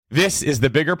This is the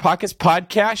Bigger Pockets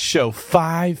Podcast, show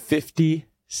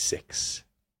 556.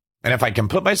 And if I can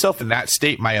put myself in that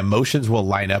state, my emotions will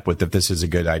line up with if this is a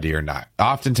good idea or not.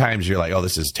 Oftentimes you're like, oh,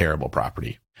 this is terrible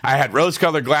property. I had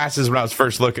rose-colored glasses when I was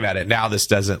first looking at it. Now this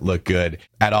doesn't look good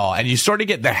at all. And you sort of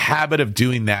get the habit of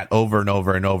doing that over and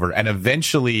over and over. And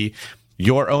eventually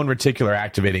your own reticular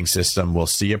activating system will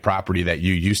see a property that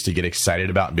you used to get excited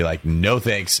about and be like, no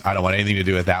thanks, I don't want anything to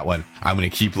do with that one. I'm going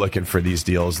to keep looking for these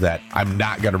deals that I'm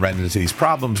not going to run into these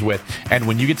problems with. And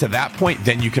when you get to that point,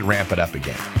 then you can ramp it up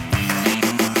again.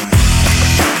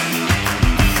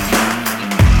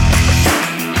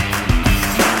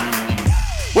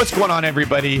 What's going on,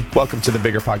 everybody? Welcome to the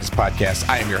Bigger Pockets Podcast.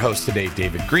 I am your host today,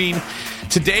 David Green.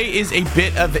 Today is a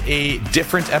bit of a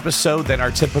different episode than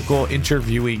our typical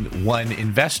interviewing one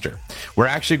investor. We're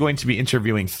actually going to be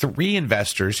interviewing three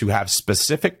investors who have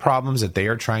specific problems that they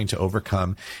are trying to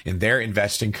overcome in their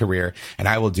investing career, and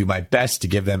I will do my best to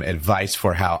give them advice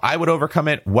for how I would overcome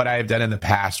it, what I have done in the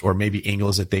past, or maybe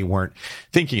angles that they weren't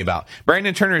thinking about.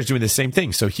 Brandon Turner is doing the same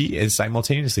thing, so he is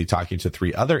simultaneously talking to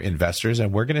three other investors,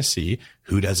 and we're going to see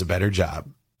who does a better job.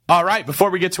 All right, before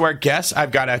we get to our guests,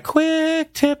 I've got a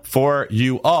quick tip for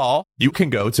you all. You can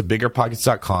go to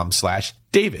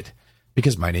biggerpockets.com/David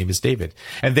because my name is David.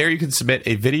 And there you can submit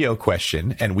a video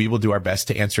question and we will do our best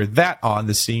to answer that on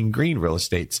the Seeing Green Real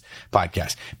Estate's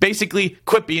podcast. Basically,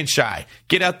 quit being shy.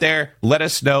 Get out there, let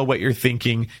us know what you're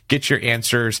thinking, get your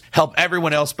answers, help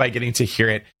everyone else by getting to hear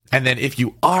it. And then if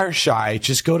you are shy,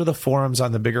 just go to the forums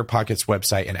on the Bigger Pockets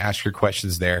website and ask your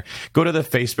questions there. Go to the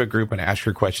Facebook group and ask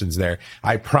your questions there.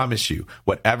 I promise you,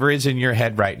 whatever is in your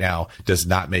head right now does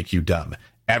not make you dumb.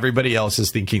 Everybody else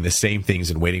is thinking the same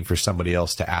things and waiting for somebody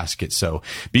else to ask it. So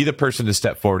be the person to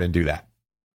step forward and do that.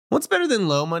 What's better than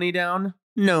low money down?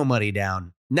 No money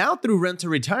down. Now through Rent to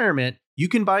Retirement, you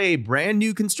can buy a brand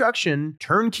new construction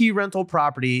turnkey rental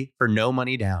property for no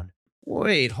money down.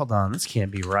 Wait, hold on. This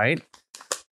can't be right.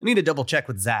 I need to double check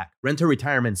with Zach, Rent to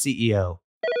Retirement CEO.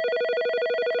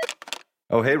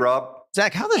 Oh, hey, Rob.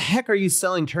 Zach, how the heck are you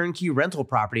selling turnkey rental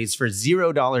properties for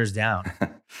 $0 down?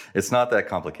 It's not that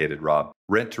complicated, Rob.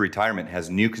 Rent to Retirement has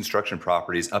new construction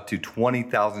properties up to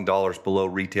 $20,000 below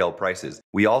retail prices.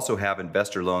 We also have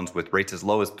investor loans with rates as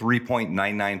low as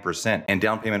 3.99% and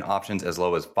down payment options as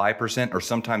low as 5% or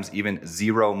sometimes even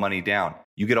zero money down.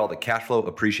 You get all the cash flow,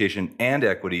 appreciation, and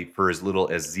equity for as little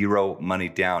as zero money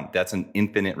down. That's an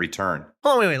infinite return.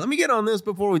 Oh, wait. Let me get on this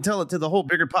before we tell it to the whole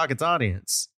Bigger Pockets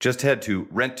audience. Just head to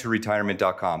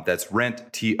renttoretirement.com. That's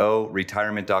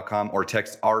renttoretirement.com or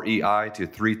text REI to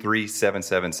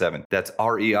 33777. That's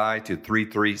REI to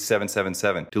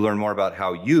 33777 to learn more about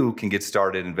how you can get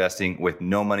started investing with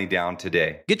no money down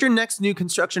today. Get your next new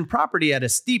construction property at a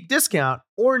steep discount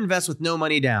or invest with no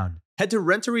money down. Head to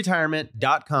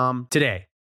renttoretirement.com today.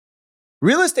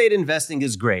 Real estate investing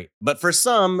is great, but for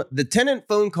some, the tenant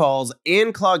phone calls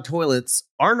and clogged toilets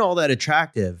aren't all that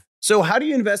attractive. So how do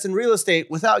you invest in real estate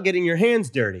without getting your hands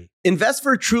dirty? Invest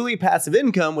for truly passive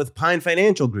income with Pine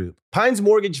Financial Group. Pine's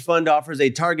mortgage fund offers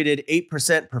a targeted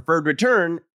 8% preferred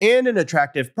return and an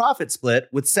attractive profit split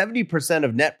with 70%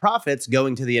 of net profits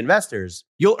going to the investors.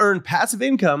 You'll earn passive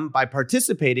income by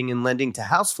participating in lending to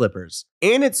house flippers.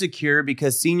 And it's secure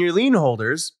because senior lien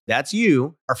holders, that's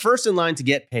you, are first in line to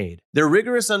get paid. Their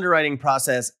rigorous underwriting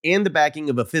process and the backing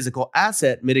of a physical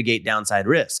asset mitigate downside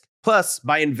risk. Plus,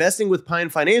 by investing with Pine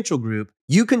Financial Group,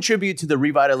 you contribute to the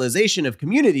revitalization of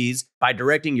communities by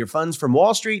directing your funds from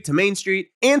Wall Street to Main Street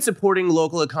and supporting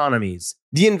local economies.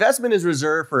 The investment is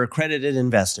reserved for accredited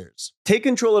investors. Take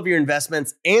control of your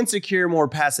investments and secure more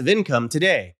passive income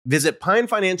today. Visit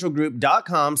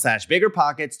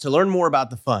pinefinancialgroup.com/biggerpockets to learn more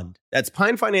about the fund. That's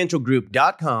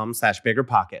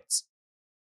pinefinancialgroup.com/biggerpockets.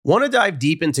 Want to dive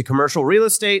deep into commercial real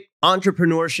estate,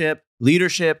 entrepreneurship,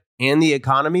 leadership, and the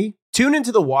economy? Tune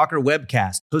into the Walker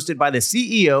Webcast, hosted by the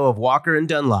CEO of Walker &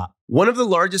 Dunlop, one of the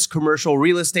largest commercial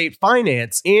real estate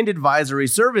finance and advisory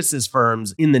services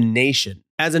firms in the nation.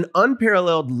 As an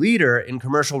unparalleled leader in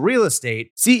commercial real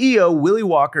estate, CEO Willie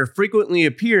Walker frequently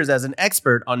appears as an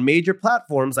expert on major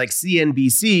platforms like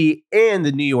CNBC and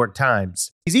the New York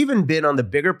Times. He's even been on the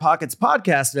Bigger Pockets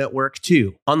podcast network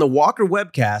too. On the Walker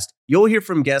Webcast, you'll hear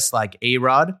from guests like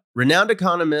A-Rod, renowned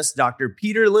economist Dr.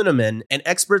 Peter Linneman, and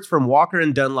experts from Walker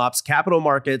 & Dunlop's capital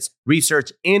markets,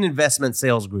 research, and investment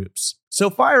sales groups. So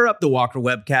fire up the Walker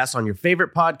Webcast on your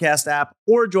favorite podcast app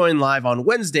or join live on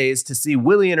Wednesdays to see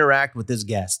Willie interact with his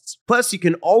guests. Plus, you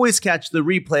can always catch the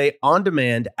replay on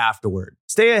demand afterward.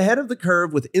 Stay ahead of the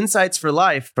curve with insights for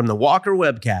life from the Walker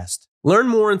Webcast. Learn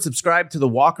more and subscribe to the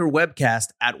Walker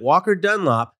Webcast at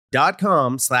walkerdunlop.com.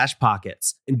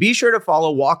 walkerdunlop.com/pockets. And be sure to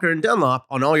follow Walker & Dunlop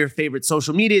on all your favorite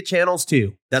social media channels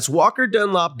too. That's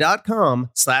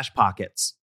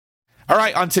walkerdunlop.com/pockets. All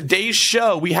right, on today's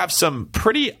show, we have some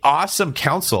pretty awesome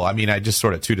counsel. I mean, I just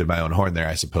sort of tooted my own horn there,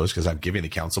 I suppose, because I'm giving the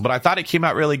counsel, but I thought it came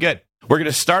out really good. We're going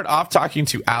to start off talking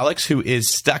to Alex, who is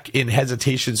stuck in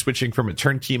hesitation switching from a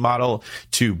turnkey model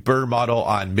to BRRRR model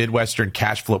on Midwestern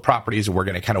cash flow properties. And we're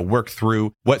going to kind of work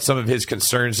through what some of his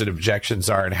concerns and objections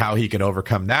are and how he can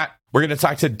overcome that. We're going to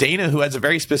talk to Dana, who has a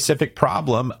very specific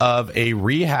problem of a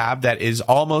rehab that is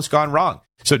almost gone wrong.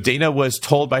 So Dana was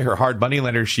told by her hard money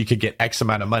lender she could get X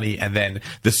amount of money, and then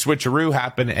the switcheroo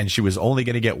happened and she was only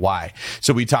going to get Y.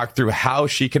 So we talked through how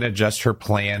she can adjust her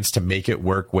plans to make it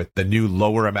work with the new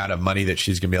lower amount of money that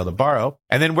she's going to be able to borrow.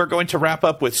 And then we're going to wrap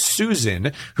up with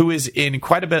Susan, who is in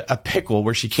quite a bit of pickle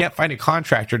where she can't find a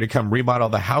contractor to come remodel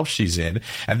the house she's in.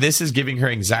 And this is giving her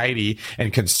anxiety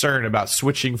and concern about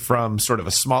switching from sort of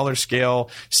a smaller scale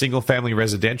single family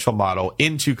residential model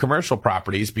into commercial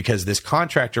properties because this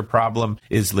contractor problem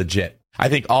is legit. I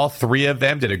think all three of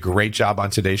them did a great job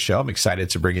on today's show. I'm excited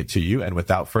to bring it to you. And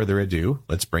without further ado,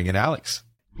 let's bring in Alex.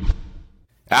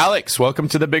 Alex, welcome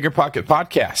to the Bigger Pocket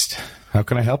Podcast. How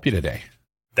can I help you today?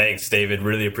 Thanks, David.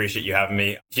 Really appreciate you having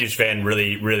me. Huge fan.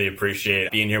 Really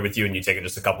appreciate being here with you and you taking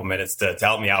just a couple minutes to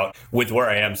help me out with where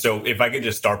I am. So if I could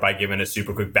just start by giving a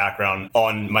super quick background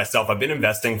on myself. I've been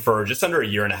investing for just under a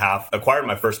year and a half, acquired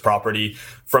my first property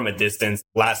from a distance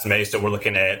last May. So we're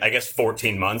looking at,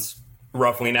 14 months.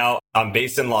 Roughly now. I'm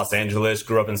based in Los Angeles,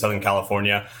 grew up in Southern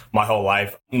California my whole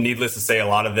life. Needless to say, a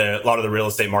lot of the real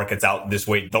estate markets out this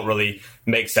way don't really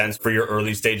make sense for your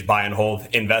early stage buy and hold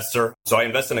investor. So I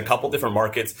invest in a couple different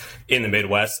markets in the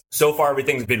Midwest. So far,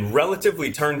 everything's been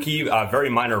relatively turnkey, very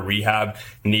minor rehab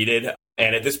needed.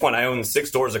 And at this point, I own 6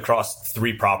 stores across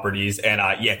 3 properties and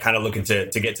kind of looking to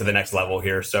get to the next level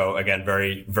here. So again,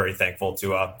 very, very thankful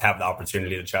to have the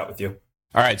opportunity to chat with you.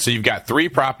 All right, so you've got 3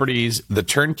 properties. The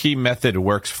turnkey method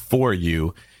works for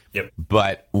you. Yep.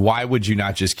 But why would you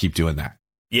not just keep doing that?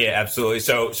 Yeah, absolutely.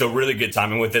 So really good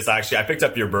timing with this. Actually, I picked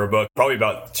up your BRRRR book probably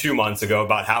about 2 months ago,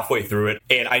 about halfway through it.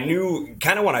 And I knew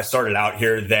kind of when I started out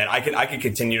here that I could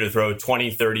continue to throw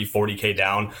 20, 30, 40K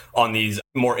down on these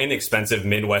more inexpensive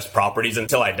Midwest properties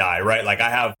until I die, right? Like I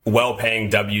have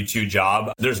well-paying W-2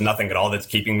 job. There's nothing at all that's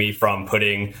keeping me from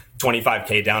putting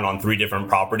 25K down on 3 different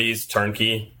properties,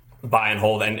 turnkey, buy and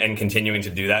hold, and continuing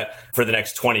to do that for the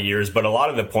next 20 years. But a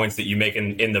lot of the points that you make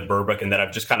in the BRRRR book and that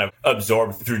I've just kind of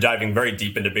absorbed through diving very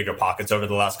deep into Bigger Pockets over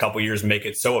the last couple of years make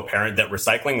it so apparent that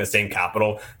recycling the same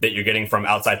capital that you're getting from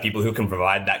outside people who can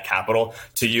provide that capital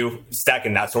to you,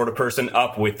 stacking that sort of person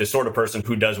up with the sort of person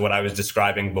who does what I was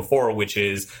describing before, which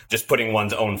is just putting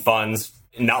one's own funds,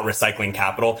 not recycling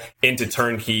capital, into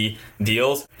turnkey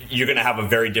deals, you're going to have a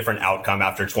very different outcome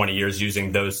after 20 years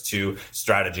using those 2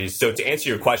 strategies. So to answer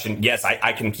your question, yes,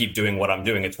 I can keep doing what I'm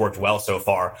doing. It's worked well so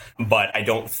far, but I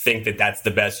don't think that that's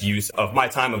the best use of my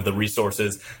time, of the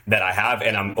resources that I have.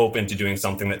 And I'm open to doing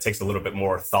something that takes a little bit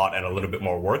more thought and a little bit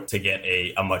more work to get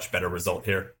a much better result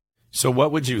here. So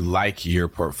what would you like your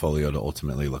portfolio to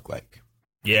ultimately look like?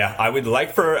 Yeah, I would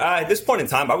like for, at this point in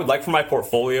time, I would like for my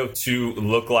portfolio to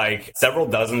look like several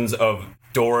dozens of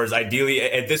doors. Ideally,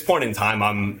 at this point in time,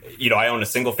 I own a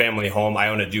single family home. I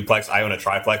own a duplex. I own a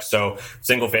triplex. So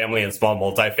single family and small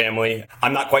multifamily.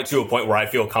 I'm not quite to a point where I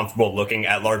feel comfortable looking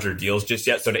at larger deals just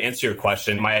yet. So to answer your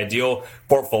question, my ideal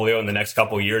portfolio in the next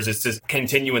couple of years is to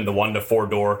continue in the 1 to 4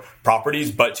 door properties,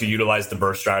 but to utilize the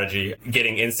BRRRR strategy,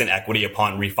 getting instant equity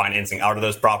upon refinancing out of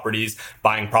those properties,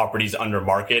 buying properties under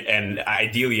market, and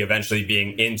ideally eventually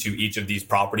being into each of these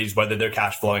properties, whether they're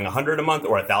cash flowing $100 a month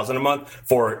or $1,000 a month,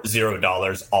 for $0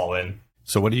 all in.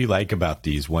 So what do you like about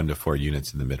these 1 to 4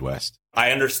 units in the Midwest?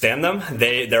 I understand them.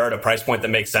 They're at a price point that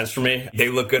makes sense for me. They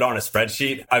look good on a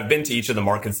spreadsheet. I've been to each of the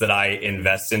markets that I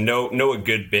invest in, know a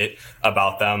good bit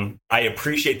about them. I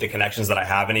appreciate the connections that I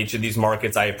have in each of these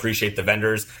markets. I appreciate the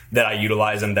vendors that I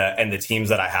utilize and the teams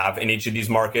that I have in each of these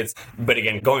markets. But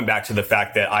again, going back to the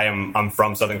fact that I'm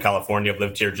from Southern California, I've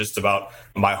lived here just about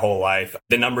my whole life.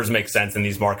 The numbers make sense in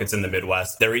these markets in the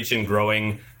Midwest. They're each in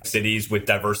growing cities with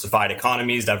diversified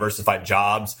economies, diversified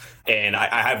jobs. And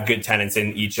I have good tenants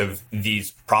in each of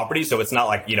these properties. So it's not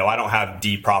like, I don't have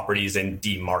D properties in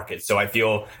D markets. So I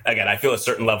feel a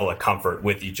certain level of comfort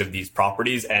with each of these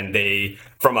properties. And they,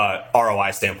 from a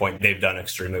ROI standpoint, they've done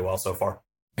extremely well so far.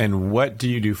 And what do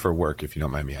you do for work, if you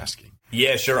don't mind me asking?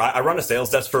 Yeah, sure. I run a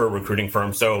sales desk for a recruiting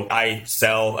firm. So I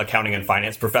sell accounting and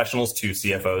finance professionals to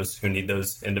CFOs who need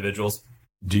those individuals.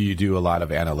 Do you do a lot of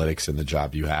analytics in the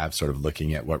job you have, sort of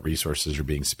looking at what resources are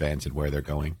being spent and where they're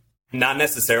going? Not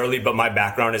necessarily, but my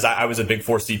background is I was a Big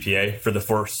Four CPA for the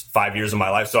first 5 years of my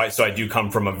life. So I do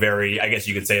come from a very, I guess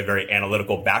you could say, a very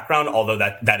analytical background, although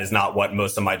that is not what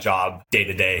most of my job day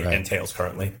to day entails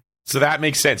currently. So that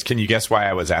makes sense. Can you guess why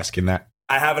I was asking that?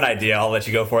 I have an idea. I'll let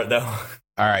you go for it, though.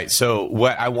 All right. So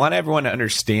what I want everyone to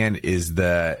understand is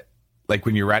like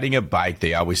when you're riding a bike,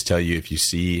 they always tell you if you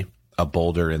see a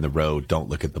boulder in the road, don't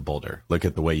look at the boulder. Look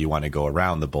at the way you want to go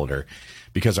around the boulder,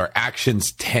 because our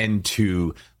actions tend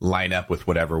to line up with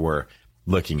whatever we're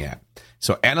looking at.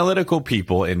 So analytical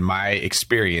people, in my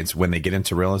experience, when they get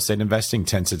into real estate investing,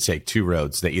 tend to take two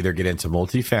roads. They either get into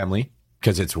multifamily,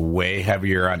 because it's way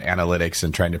heavier on analytics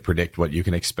and trying to predict what you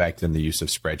can expect in the use of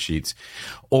spreadsheets,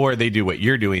 or they do what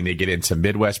you're doing. They get into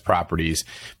Midwest properties,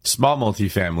 small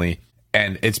multifamily.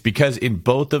 And it's because in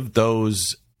both of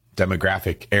those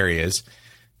demographic areas,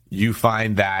 you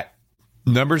find that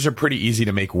numbers are pretty easy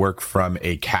to make work from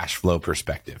a cash flow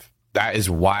perspective. That is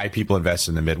why people invest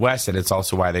in the Midwest, and it's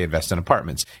also why they invest in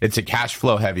apartments. It's a cash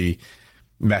flow heavy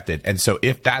method. And so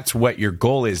if that's what your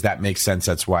goal is, that makes sense.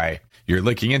 That's why you're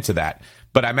looking into that.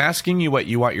 But I'm asking you what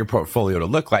you want your portfolio to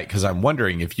look like, because I'm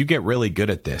wondering if you get really good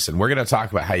at this, and we're going to talk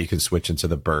about how you can switch into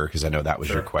the BRRRR, because I know that was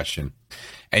your question,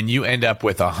 and you end up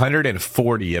with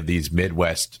 140 of these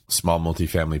Midwest small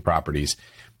multifamily properties.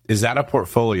 Is that a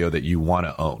portfolio that you want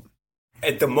to own?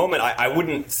 At the moment, I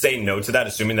wouldn't say no to that,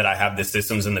 assuming that I have the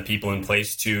systems and the people in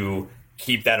place to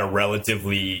keep that a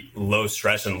relatively low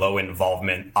stress and low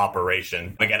involvement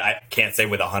operation. Again, I can't say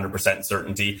with 100%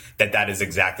 certainty that that is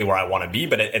exactly where I want to be,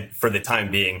 but for the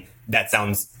time being, that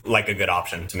sounds like a good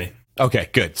option to me. Okay,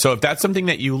 good. So if that's something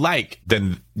that you like,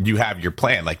 then you have your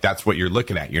plan. Like that's what you're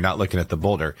looking at. You're not looking at the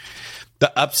boulder.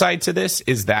 The upside to this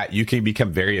is that you can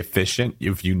become very efficient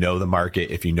if you know the market.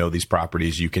 If you know these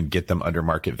properties, you can get them under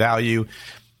market value.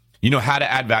 You know how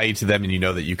to add value to them, and you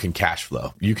know that you can cash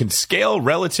flow. You can scale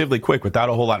relatively quick without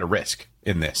a whole lot of risk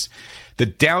in this. The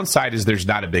downside is there's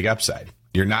not a big upside.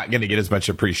 You're not going to get as much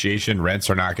appreciation. Rents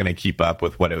are not going to keep up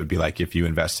with what it would be like if you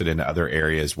invested in other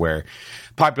areas where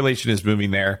population is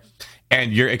moving there,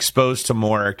 and you're exposed to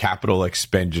more capital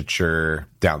expenditure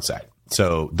downside.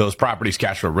 So those properties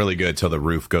cash flow really good till the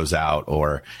roof goes out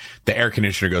or the air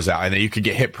conditioner goes out, and then you could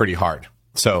get hit pretty hard.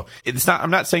 So I'm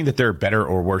not saying that there are better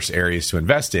or worse areas to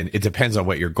invest in. It depends on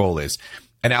what your goal is.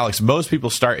 And Alex, most people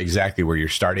start exactly where you're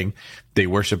starting. They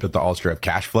worship at the altar of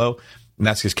cash flow. And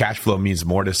that's because cash flow means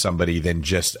more to somebody than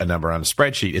just a number on a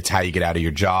spreadsheet. It's how you get out of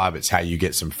your job. It's how you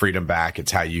get some freedom back.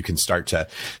 It's how you can start to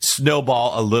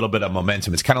snowball a little bit of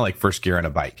momentum. It's kind of like first gear on a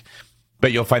bike.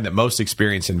 But you'll find that most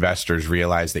experienced investors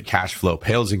realize that cash flow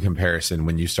pales in comparison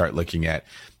when you start looking at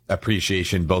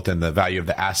appreciation, both in the value of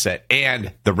the asset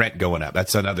and the rent going up.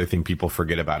 That's another thing people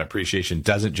forget about. Appreciation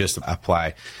doesn't just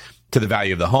apply to the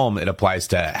value of the home. It applies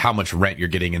to how much rent you're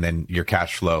getting and then your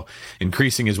cash flow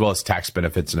increasing, as well as tax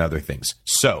benefits and other things.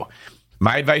 So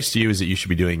my advice to you is that you should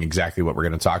be doing exactly what we're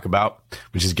going to talk about,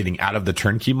 which is getting out of the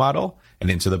turnkey model and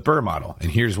into the BRRRR model.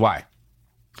 And here's why.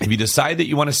 If you decide that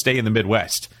you want to stay in the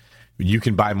Midwest, you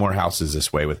can buy more houses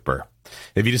this way with BRRRR.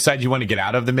 If you decide you want to get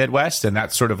out of the Midwest, and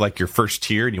that's sort of like your first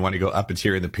tier, and you want to go up a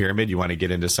tier in the pyramid, you want to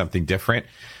get into something different.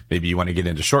 Maybe you want to get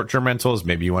into short-term rentals.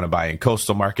 Maybe you want to buy in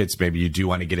coastal markets. Maybe you do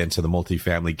want to get into the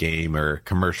multifamily game or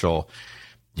commercial.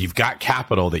 You've got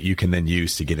capital that you can then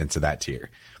use to get into that tier.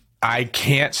 I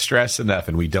can't stress enough,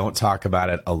 and we don't talk about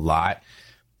it a lot,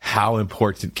 how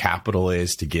important capital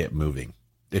is to get moving.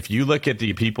 If you look at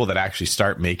the people that actually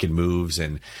start making moves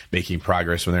and making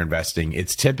progress when they're investing,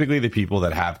 it's typically the people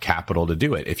that have capital to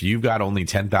do it. If you've got only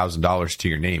 $10,000 to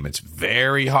your name, it's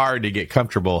very hard to get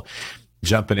comfortable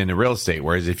jumping into real estate.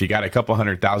 Whereas if you got a couple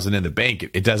 $100,000 in the bank,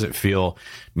 it doesn't feel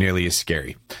nearly as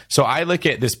scary. So I look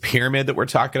at this pyramid that we're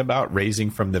talking about, raising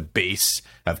from the base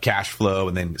of cash flow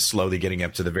and then slowly getting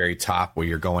up to the very top where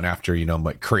you're going after,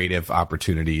 creative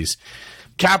opportunities.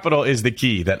 Capital is the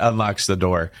key that unlocks the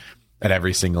door at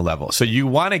every single level. So you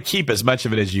want to keep as much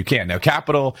of it as you can. Now,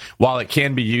 capital, while it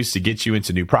can be used to get you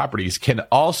into new properties, can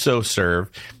also serve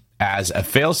as a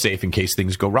fail-safe in case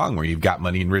things go wrong, where you've got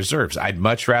money in reserves. I'd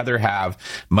much rather have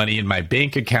money in my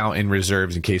bank account in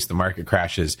reserves in case the market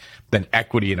crashes than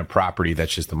equity in a property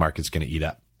that's just the market's going to eat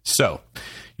up. So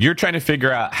you're trying to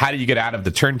figure out, how do you get out of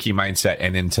the turnkey mindset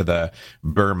and into the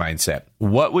BRRRR mindset?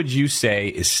 What would you say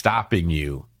is stopping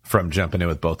you from jumping in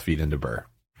with both feet into BRRRR?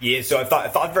 Yeah, so I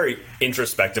thought very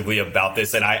introspectively about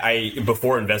this, and I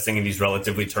before investing in these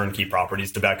relatively turnkey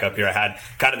properties, to back up here, I had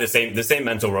kind of the same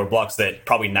mental roadblocks that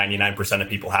probably 99% of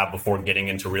people have before getting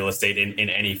into real estate in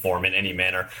any form, in any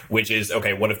manner, which is,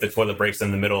 okay, what if the toilet breaks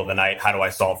in the middle of the night? How do I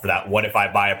solve for that? What if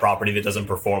I buy a property that doesn't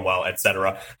perform well,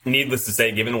 etc.? Needless to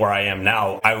say, given where I am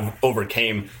now, I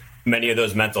overcame many of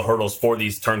those mental hurdles for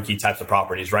these turnkey types of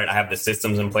properties, right? I have the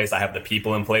systems in place. I have the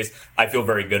people in place. I feel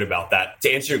very good about that.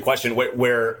 To answer your question,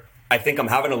 where I think I'm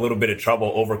having a little bit of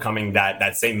trouble overcoming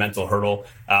that same mental hurdle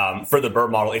for the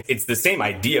BRRRR model. It's the same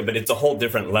idea, but it's a whole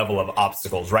different level of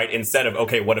obstacles, right? Instead of,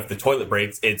 okay, what if the toilet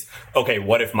breaks? It's, okay,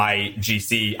 what if my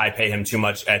GC, I pay him too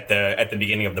much at the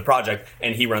beginning of the project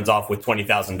and he runs off with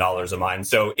 $20,000 of mine.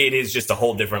 So it is just a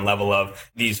whole different level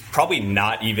of these probably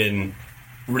not even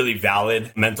really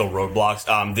valid mental roadblocks.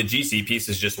 The GC piece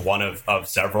is just one of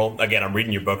several. Again, I'm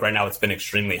reading your book right now. It's been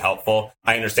extremely helpful.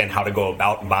 I understand how to go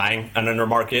about buying an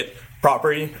undermarket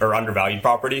property or undervalued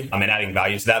property. And adding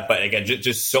value to that. But again,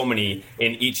 just so many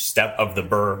in each step of the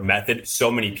BRRRR method,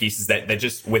 so many pieces that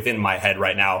just within my head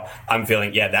right now, I'm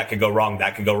feeling, yeah, that could go wrong,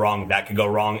 that could go wrong, that could go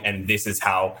wrong. And this is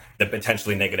how the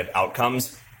potentially negative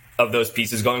outcomes of those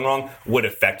pieces going wrong would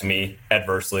affect me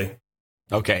adversely.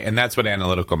 Okay, and that's what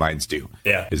analytical minds do.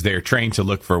 Yeah. Is they're trained to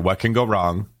look for what can go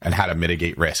wrong and how to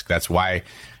mitigate risk. That's why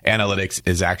analytics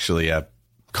is actually a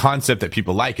concept that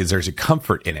people like, is there's a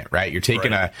comfort in it, right? You're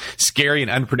taking a scary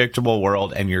and unpredictable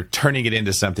world and you're turning it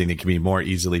into something that can be more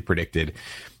easily predicted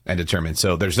and determined.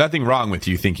 So there's nothing wrong with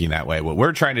you thinking that way. What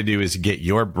we're trying to do is get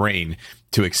your brain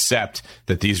to accept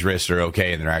that these risks are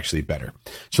okay and they're actually better.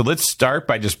 So let's start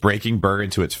by just breaking BRRRR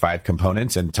into its 5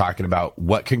 components and talking about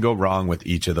what can go wrong with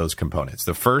each of those components.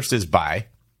 The first is buy.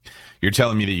 You're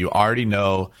telling me that you already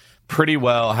know pretty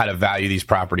well how to value these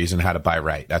properties and how to buy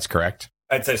right. That's correct?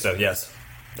 I'd say so, yes.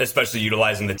 Especially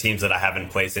utilizing the teams that I have in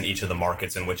place in each of the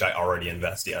markets in which I already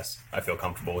invest. Yes, I feel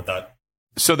comfortable with that.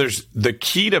 So there's the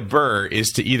key to BRRRR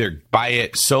is to either buy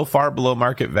it so far below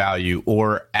market value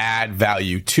or add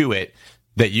value to it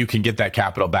that you can get that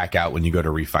capital back out when you go to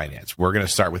refinance. We're going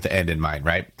to start with the end in mind,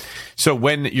 right? So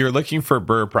when you're looking for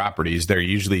BRRRR properties, they're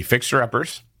usually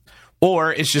fixer-uppers,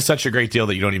 or it's just such a great deal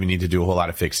that you don't even need to do a whole lot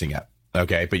of fixing up.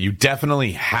 Okay, but you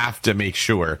definitely have to make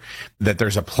sure that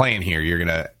there's a plan here. You're going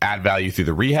to add value through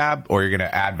the rehab, or you're going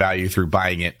to add value through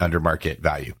buying it under market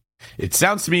value. It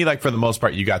sounds to me like for the most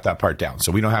part, you got that part down,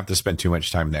 so we don't have to spend too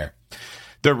much time there.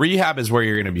 The rehab is where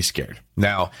you're going to be scared.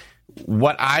 Now,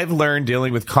 what I've learned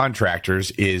dealing with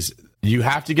contractors is you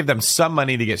have to give them some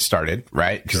money to get started,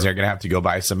 right? Because they're going to have to go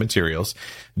buy some materials.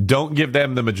 Don't give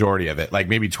them the majority of it, like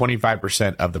maybe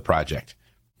 25% of the project.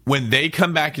 When they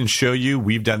come back and show you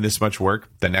we've done this much work,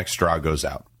 the next straw goes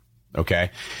out.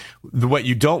 Okay. What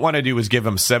you don't want to do is give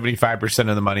them 75%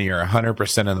 of the money or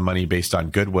 100% of the money based on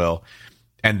goodwill.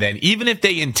 And then even if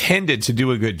they intended to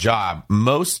do a good job,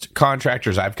 most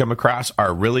contractors I've come across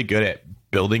are really good at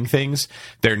building things.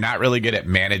 They're not really good at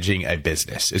managing a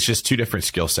business. It's just two different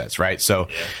skill sets, right? So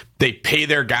they pay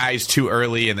their guys too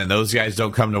early and then those guys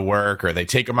don't come to work, or they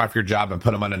take them off your job and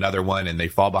put them on another one and they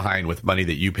fall behind with money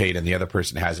that you paid and the other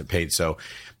person hasn't paid. So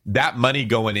that money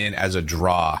going in as a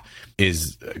draw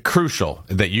is crucial,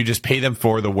 that you just pay them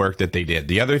for the work that they did.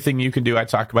 The other thing you can do, I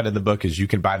talk about in the book, is you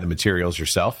can buy the materials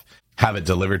yourself, have it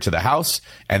delivered to the house,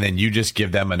 and then you just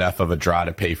give them enough of a draw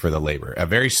to pay for the labor, a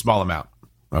very small amount.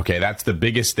 Okay, that's the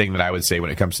biggest thing that I would say when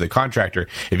it comes to the contractor.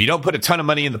 If you don't put a ton of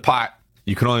money in the pot,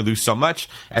 you can only lose so much.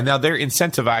 And now they're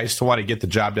incentivized to want to get the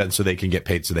job done so they can get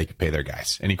paid, so they can pay their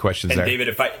guys. Any questions there?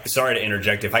 David, sorry to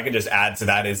interject, if I could just add to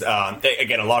that is,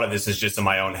 again, a lot of this is just in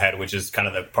my own head, which is kind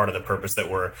of the part of the purpose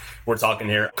that we're talking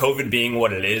here. COVID being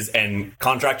what it is, and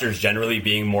contractors generally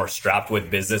being more strapped with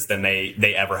business than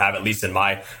they ever have, at least in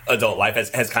my adult life,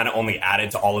 has kind of only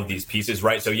added to all of these pieces,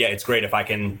 right? So yeah, it's great if I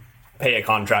can pay a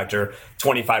contractor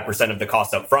 25% of the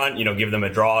cost up front, give them a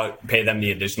draw, pay them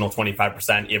the additional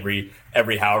 25%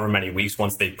 every however many weeks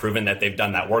once they've proven that they've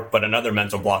done that work. But another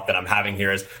mental block that I'm having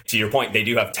here is, to your point, they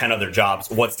do have 10 other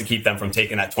jobs. What's to keep them from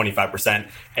taking that 25%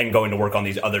 and going to work on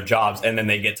these other jobs? And then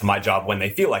they get to my job when they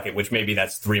feel like it, which maybe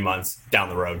that's 3 months down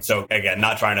the road. So again,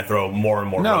 not trying to throw more and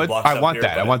more roadblocks. I want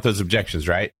that. I want those objections,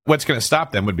 right? What's going to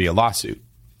stop them would be a lawsuit.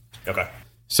 Okay.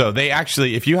 So they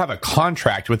actually, if you have a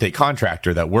contract with a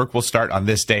contractor that work will start on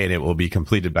this day and it will be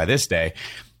completed by this day,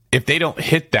 if they don't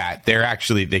hit that,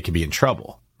 they could be in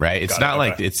trouble, right? It's not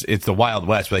like it's the Wild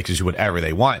West where they can do whatever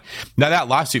they want. Now that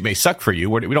lawsuit may suck for you.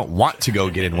 We don't want to go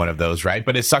get in one of those, right?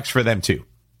 But it sucks for them too.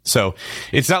 So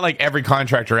it's not like every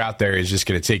contractor out there is just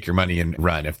going to take your money and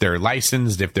run. If they're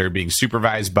licensed, if they're being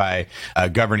supervised by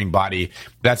a governing body,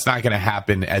 that's not going to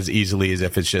happen as easily as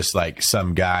if it's just like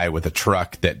some guy with a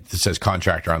truck that says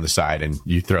contractor on the side and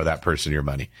you throw that person your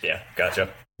money. Yeah, gotcha.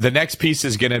 The next piece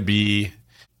is going to be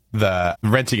the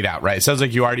renting it out, right? It sounds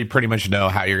like you already pretty much know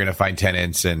how you're going to find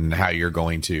tenants and how you're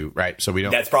going to, right? So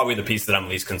that's probably the piece that I'm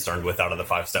least concerned with out of the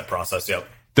 5-step process. Yep.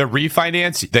 The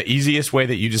refinance, the easiest way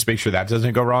that you just make sure that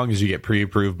doesn't go wrong is you get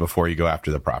pre-approved before you go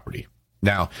after the property.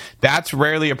 Now, that's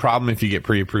rarely a problem if you get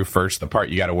pre-approved first. The part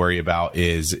you got to worry about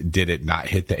is, did it not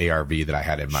hit the ARV that I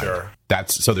had in mind? Sure.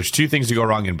 So there's two things to go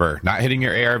wrong in BRRRR: not hitting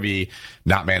your ARV,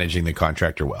 not managing the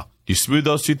contractor well. You smooth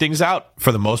those two things out,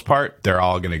 for the most part, they're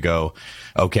all going to go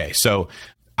okay. So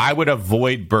I would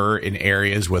avoid BRRRR in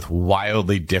areas with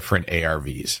wildly different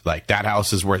ARVs. Like, that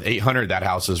house is worth 800, that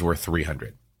house is worth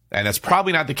 300. And that's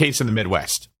probably not the case in the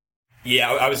Midwest.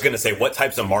 Yeah, I was going to say, what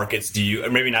types of markets do you,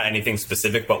 maybe not anything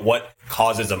specific, but what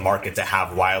causes a market to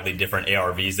have wildly different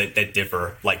ARVs that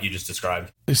differ, like you just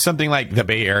described? Something like the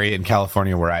Bay Area in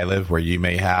California, where I live, where you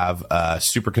may have a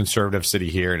super conservative city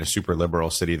here and a super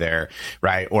liberal city there,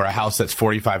 right? Or a house that's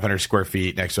 4,500 square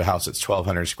feet next to a house that's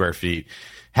 1,200 square feet,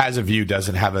 has a view,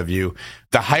 doesn't have a view.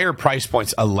 The higher price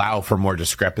points allow for more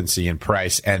discrepancy in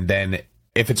price. And then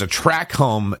if it's a track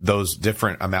home, those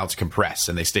different amounts compress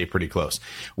and they stay pretty close.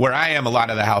 Where I am, a lot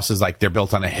of the houses, like, they're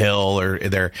built on a hill, or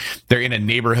they're in a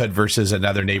neighborhood versus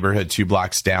another neighborhood 2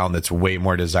 blocks down that's way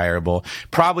more desirable.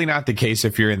 Probably not the case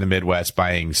if you're in the Midwest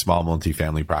buying small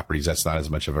multifamily properties. That's not as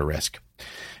much of a risk.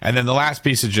 And then the last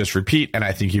piece is just repeat, and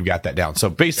I think you've got that down. So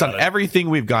based on everything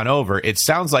we've gone over, it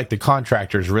sounds like the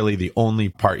contractor is really the only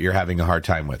part you're having a hard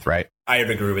time with, right? I would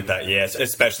agree with that, yes,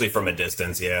 especially from a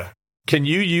distance, yeah. Can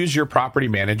you use your property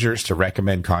managers to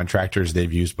recommend contractors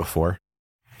they've used before?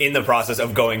 In the process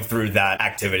of going through that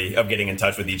activity of getting in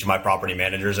touch with each of my property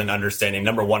managers and understanding,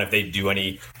 number one, if they do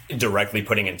any directly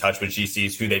putting in touch with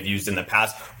GCs who they've used in the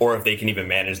past, or if they can even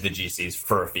manage the GCs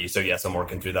for a fee. So yes, I'm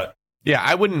working through that. Yeah,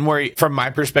 I wouldn't worry. From my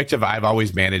perspective, I've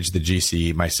always managed the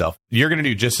GC myself. You're going to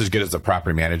do just as good as the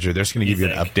property manager. They're just going to give you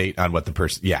an update on what the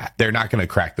person, they're not going to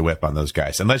crack the whip on those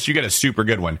guys unless you get a super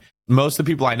good one. Most of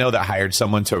the people I know that hired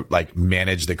someone to, like,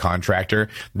 manage the contractor,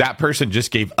 that person just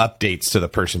gave updates to the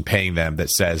person paying them that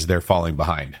says they're falling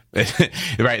behind.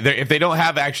 Right? If they don't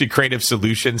have actually creative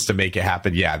solutions to make it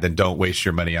happen, then don't waste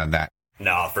your money on that.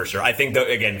 No, for sure. I think, though,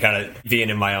 again, kind of being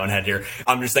in my own head here,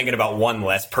 I'm just thinking about one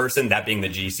less person, that being the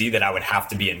GC, that I would have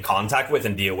to be in contact with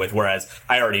and deal with. Whereas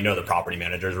I already know the property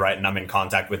managers, right? And I'm in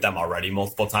contact with them already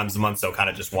multiple times a month. So kind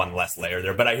of just one less layer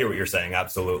there. But I hear what you're saying.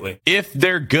 Absolutely. If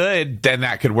they're good, then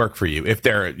that could work for you. If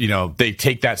they're, they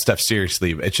take that stuff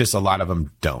seriously. It's just a lot of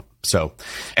them don't. So,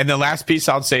 and the last piece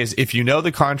I'll say is, if you know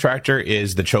the contractor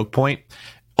is the choke point,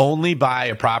 only buy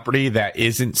a property that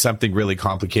isn't something really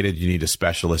complicated you need a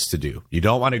specialist to do. You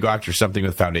don't want to go after something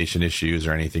with foundation issues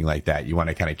or anything like that. You want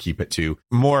to kind of keep it to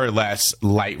more or less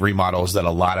light remodels that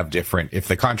a lot of different, if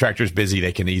the contractor's busy,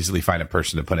 they can easily find a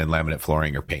person to put in laminate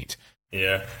flooring or paint.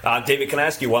 Yeah. David, can I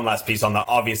ask you one last piece on that?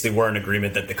 Obviously, we're in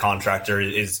agreement that the contractor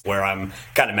is where I'm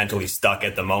kind of mentally stuck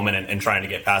at the moment and trying to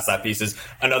get past that piece. Is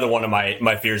another one of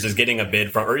my fears is getting a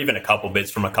bid from, or even a couple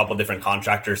bids from a couple different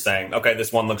contractors saying, okay,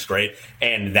 this one looks great.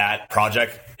 And that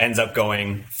project ends up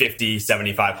going 50,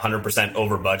 75, 100%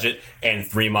 over budget and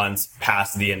 3 months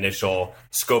past the initial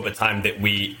scope of time that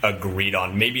we agreed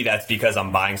on. Maybe that's because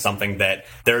I'm buying something that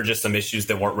there are just some issues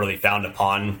that weren't really found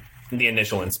upon the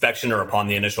initial inspection or upon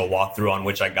the initial walkthrough on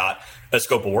which I got a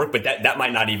scope of work, but that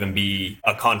might not even be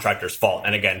a contractor's fault.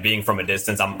 And again, being from a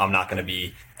distance, I'm not going to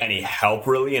be any help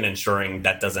really in ensuring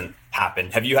that doesn't happen.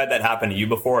 Have you had that happen to you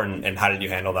before, and how did you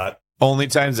handle that? Only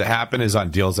times it happened is on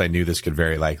deals I knew this could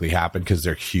very likely happen because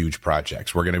they're huge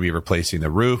projects. We're going to be replacing the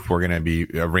roof. We're going to be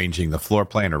arranging the floor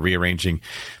plan or rearranging.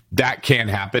 That can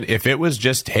happen. If it was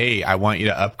just, hey, I want you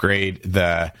to upgrade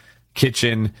the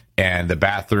kitchen and the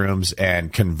bathrooms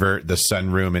and convert the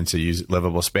sunroom into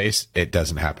livable space, it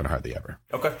doesn't happen hardly ever.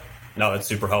 Okay. No, that's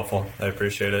super helpful. I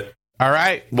appreciate it. All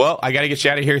right. Well, I got to get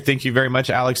you out of here. Thank you very much,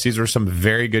 Alex. These were some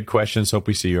very good questions. Hope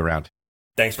we see you around.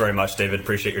 Thanks very much, David.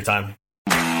 Appreciate your time.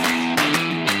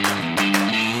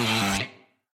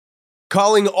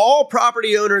 Calling all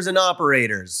property owners and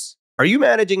operators. Are you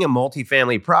managing a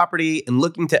multifamily property and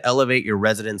looking to elevate your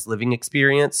residents' living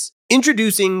experience?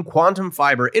 Introducing Quantum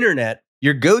Fiber Internet,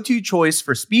 your go-to choice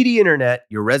for speedy internet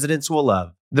your residents will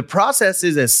love. The process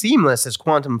is as seamless as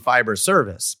Quantum Fiber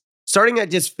service. Starting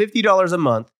at just $50 a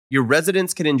month, your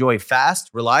residents can enjoy fast,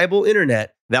 reliable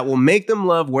internet that will make them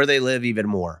love where they live even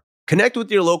more. Connect with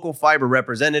your local fiber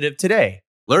representative today.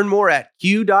 Learn more at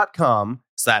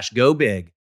q.com/gobig.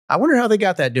 I wonder how they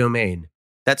got that domain.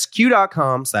 That's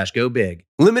q.com/go big.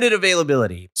 Limited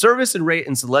availability. Service and rate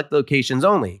in select locations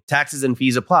only. Taxes and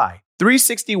fees apply.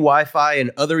 360 Wi-Fi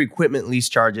and other equipment lease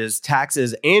charges,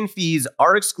 taxes, and fees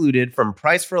are excluded from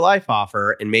price for life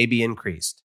offer and may be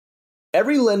increased.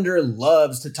 Every lender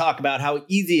loves to talk about how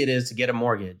easy it is to get a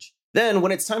mortgage. Then,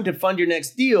 when it's time to fund your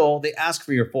next deal, they ask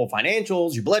for your full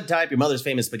financials, your blood type, your mother's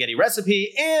famous spaghetti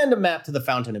recipe, and a map to the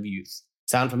fountain of youth.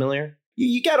 Sound familiar?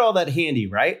 You got all that handy,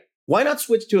 right? Why not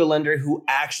switch to a lender who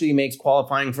actually makes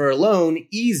qualifying for a loan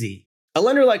easy? A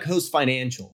lender like Host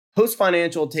Financial. Host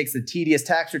Financial takes the tedious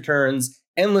tax returns,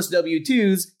 endless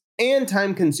W-2s, and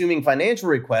time-consuming financial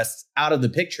requests out of the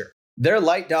picture. Their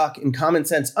light doc and common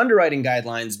sense underwriting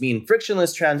guidelines mean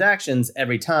frictionless transactions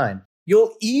every time.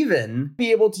 You'll even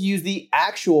be able to use the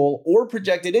actual or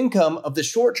projected income of the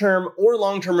short-term or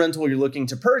long-term rental you're looking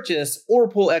to purchase or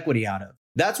pull equity out of.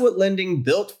 That's what lending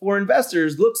built for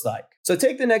investors looks like. So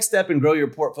take the next step and grow your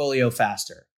portfolio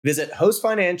faster. Visit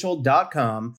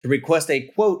hostfinancial.com to request a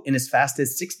quote in as fast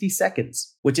as 60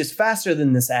 seconds, which is faster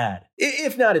than this ad.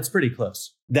 If not, it's pretty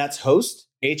close. That's Host,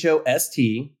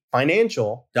 H-O-S-T,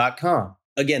 financial.com.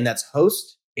 Again, that's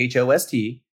Host,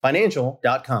 H-O-S-T,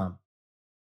 financial.com.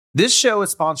 This show is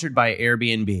sponsored by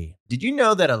Airbnb. Did you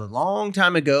know that a long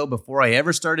time ago, before I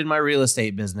ever started my real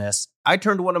estate business, I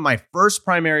turned one of my first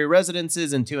primary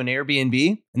residences into an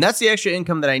Airbnb? And that's the extra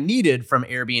income that I needed from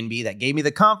Airbnb that gave me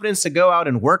the confidence to go out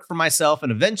and work for myself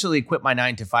and eventually quit my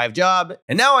 9-to-5 job.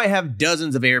 And now I have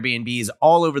dozens of Airbnbs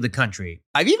all over the country.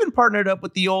 I've even partnered up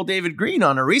with the old David Green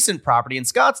on a recent property in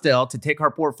Scottsdale to take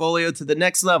our portfolio to the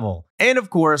next level. And of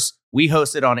course, we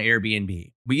host it on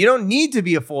Airbnb. But you don't need to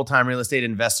be a full-time real estate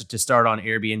investor to start on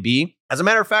Airbnb. As a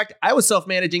matter of fact, I was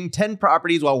self-managing 10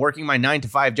 properties while working my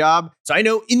 9-to-5 job, so I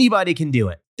know anybody can do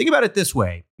it. Think about it this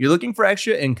way. You're looking for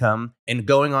extra income and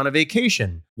going on a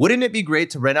vacation. Wouldn't it be great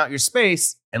to rent out your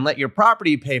space and let your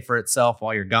property pay for itself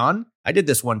while you're gone? I did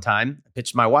this one time. I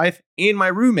pitched my wife and my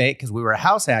roommate, because we were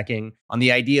house hacking, on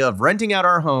the idea of renting out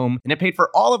our home, and it paid for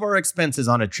all of our expenses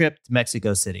on a trip to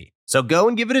Mexico City. So go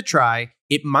and give it a try.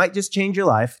 It might just change your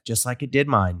life, just like it did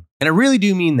mine. And I really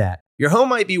do mean that. Your home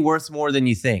might be worth more than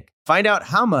you think. Find out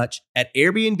how much at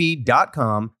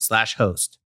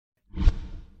airbnb.com/host.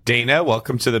 Dana,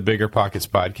 welcome to the Bigger Pockets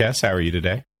podcast. How are you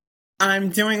today? I'm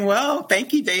doing well.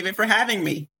 Thank you, David, for having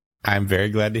me. I'm very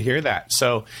glad to hear that.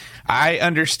 So I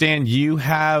understand you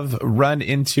have run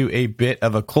into a bit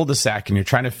of a cul-de-sac and you're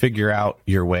trying to figure out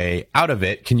your way out of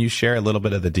it. Can you share a little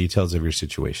bit of the details of your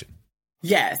situation?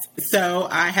 Yes. So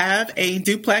I have a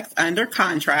duplex under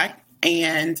contract,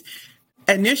 and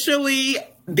initially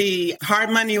the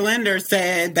hard money lender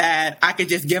said that I could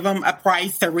just give him a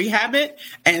price to rehab it,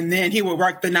 and then he would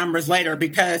work the numbers later,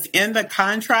 because in the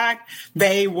contract,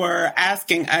 they were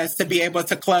asking us to be able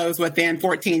to close within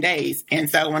 14 days. And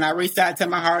so when I reached out to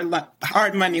my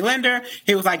hard money lender,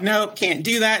 he was like, nope, can't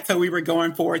do that. So we were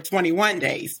going for 21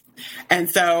 days. And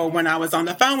so when I was on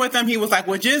the phone with him, he was like,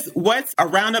 well, just what's a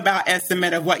roundabout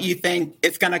estimate of what you think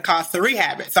it's going to cost to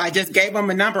rehab it? So I just gave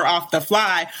him a number off the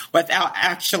fly without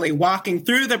actually walking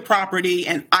through the property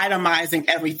and itemizing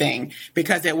everything,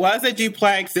 because it was a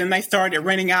duplex. Then they started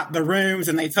renting out the rooms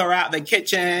and they tore out the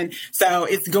kitchen. So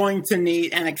it's going to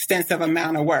need an extensive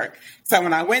amount of work. So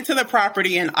when I went to the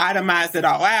property and itemized it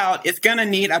all out, it's going to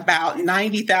need about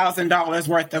 $90,000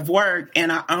 worth of work.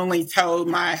 And I only told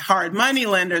my hard money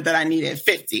lender that I needed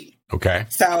 $50,000. Okay.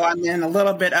 So I'm in a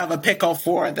little bit of a pickle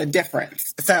for the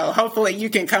difference. So hopefully you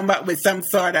can come up with some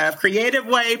sort of creative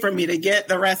way for me to get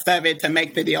the rest of it to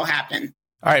make the deal happen.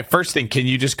 All right. First thing, can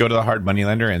you just go to the hard money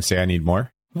lender and say, I need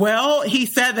more? Well, he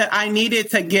said that I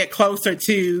needed to get closer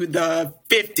to the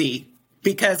 50.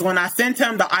 Because when I sent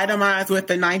him the itemized with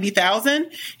the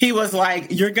 90,000, he was like,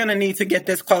 you're going to need to get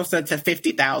this closer to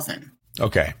 50,000.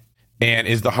 Okay. And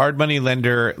is the hard money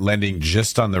lender lending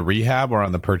just on the rehab or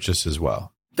on the purchase as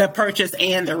well? The purchase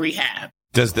and the rehab.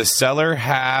 Does the seller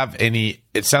have any,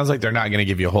 it sounds like they're not going to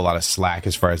give you a whole lot of slack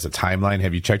as far as the timeline.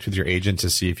 Have you checked with your agent to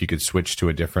see if you could switch to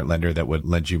a different lender that would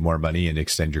lend you more money and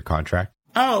extend your contract?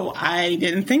 Oh, I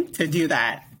didn't think to do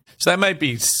that. So that might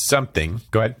be something.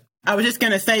 Go ahead. I was just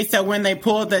going to say, so when they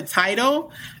pull the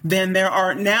title, then now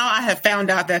I have found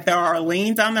out that there are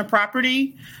liens on the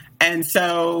property. And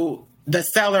so the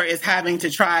seller is having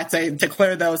to try to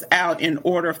clear those out in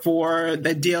order for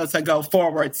the deal to go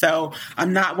forward. So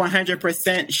I'm not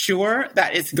 100% sure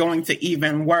that it's going to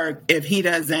even work if he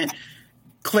doesn't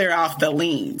clear off the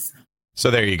liens.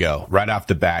 So there you go. Right off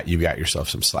the bat, you got yourself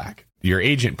some slack. Your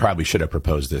agent probably should have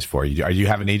proposed this for you. Are you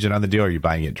have an agent on the deal or are you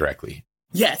buying it directly?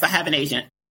 Yes, I have an agent.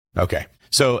 Okay.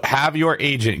 So have your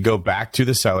agent go back to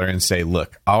the seller and say,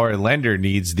 look, our lender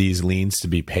needs these liens to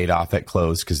be paid off at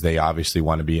close because they obviously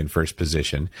want to be in first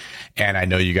position. And I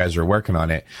know you guys are working on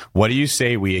it. What do you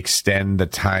say we extend the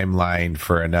timeline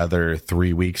for another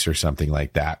 3 weeks or something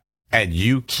like that? And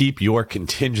you keep your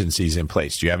contingencies in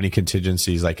place. Do you have any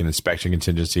contingencies, like an inspection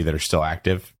contingency, that are still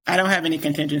active? I don't have any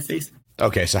contingencies.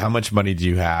 Okay. So how much money do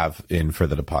you have in for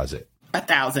the deposit?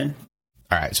 $1,000.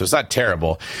 All right, so it's not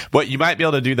terrible. What you might be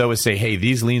able to do, though, is say, hey,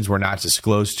 these liens were not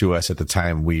disclosed to us at the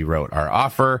time we wrote our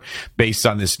offer. Based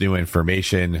on this new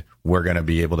information, we're going to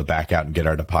be able to back out and get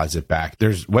our deposit back.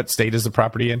 What state is the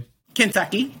property in?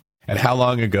 Kentucky. And how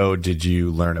long ago did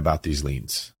you learn about these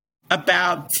liens?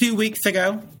 About 2 weeks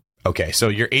ago. Okay, so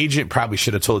your agent probably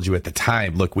should have told you at the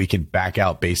time, look, we can back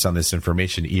out based on this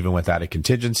information even without a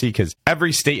contingency, because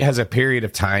every state has a period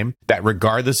of time that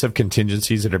regardless of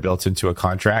contingencies that are built into a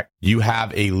contract, you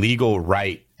have a legal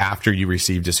right after you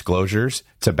receive disclosures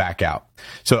to back out.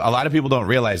 So a lot of people don't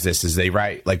realize this is they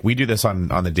write, like we do this on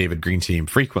the David Green team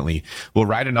frequently. We'll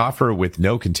write an offer with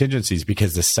no contingencies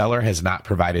because the seller has not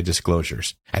provided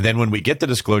disclosures. And then when we get the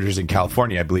disclosures in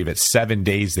California, I believe it's 7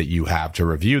 days that you have to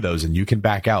review those, and you can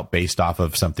back out based off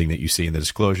of something that you see in the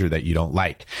disclosure that you don't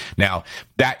like. Now,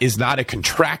 that is not a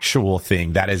contractual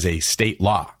thing. That is a state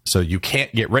law. So you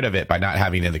can't get rid of it by not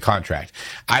having it in the contract.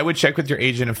 I would check with your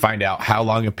agent and find out how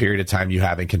long a period of time you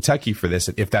have in Kentucky for this,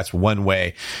 and if that's one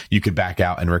way you could back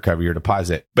out and recover your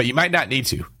deposit. But you might not need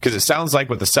to, because it sounds like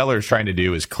what the seller is trying to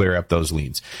do is clear up those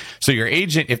liens. So your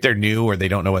agent, if they're new or they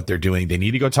don't know what they're doing, they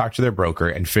need to go talk to their broker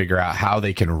and figure out how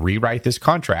they can rewrite this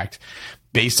contract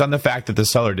based on the fact that the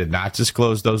seller did not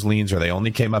disclose those liens or they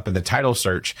only came up in the title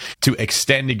search to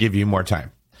extend to give you more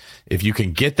time. If you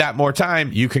can get that more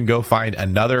time, you can go find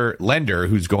another lender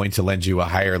who's going to lend you a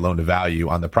higher loan to value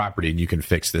on the property, and you can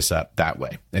fix this up that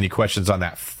way. Any questions on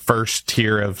that first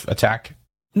tier of attack?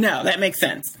 No, that makes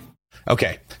sense.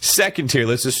 Okay. Second tier,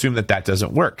 let's assume that that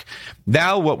doesn't work.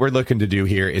 Now what we're looking to do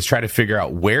here is try to figure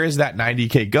out where is that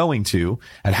 $90K going to,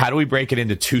 and how do we break it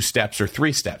into 2 steps or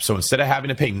 3 steps? So instead of having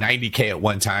to pay $90K at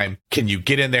one time, can you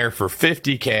get in there for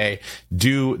 $50K,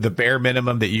 do the bare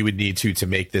minimum that you would need to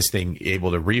make this thing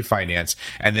able to refinance,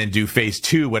 and then do phase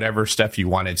 2, whatever stuff you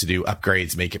wanted to do,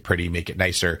 upgrades, make it pretty, make it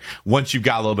nicer, once you've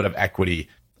got a little bit of equity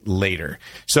later.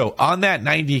 So on that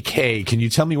 $90K, can you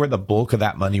tell me where the bulk of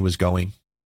that money was going?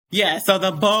 Yeah, so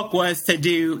the bulk was to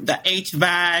do the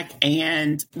HVAC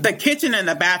and the kitchen and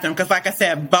the bathroom. Because like I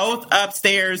said, both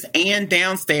upstairs and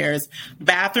downstairs,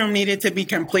 bathroom needed to be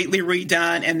completely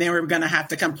redone. And then we were going to have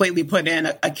to completely put in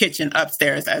a kitchen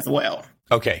upstairs as well.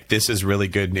 Okay, this is really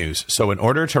good news. So in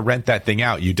order to rent that thing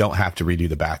out, you don't have to redo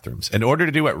the bathrooms. In order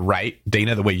to do it right,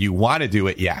 Dana, the way you want to do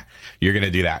it, yeah, you're going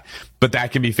to do that. But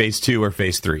that can be phase 2 or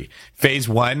phase 3. Phase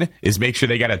 1 is make sure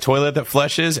they got a toilet that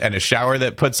flushes and a shower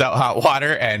that puts out hot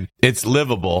water and it's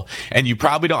livable. And you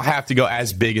probably don't have to go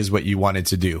as big as what you wanted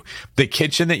to do. The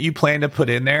kitchen that you plan to put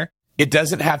in there, it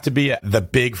doesn't have to be the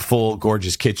big, full,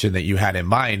 gorgeous kitchen that you had in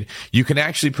mind. You can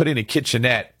actually put in a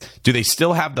kitchenette. Do they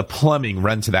still have the plumbing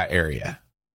run to that area?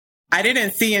 I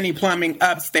didn't see any plumbing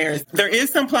upstairs. There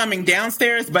is some plumbing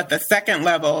downstairs, but the second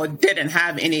level didn't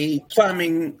have any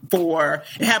plumbing it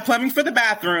had plumbing for the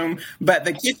bathroom, but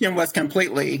the kitchen was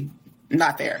completely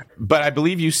not there. But I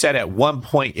believe you said at one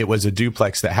point it was a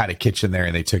duplex that had a kitchen there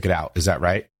and they took it out. Is that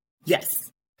right? Yes.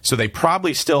 So they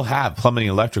probably still have plumbing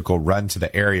and electrical run to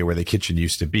the area where the kitchen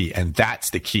used to be. And that's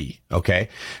the key. Okay.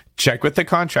 Check with the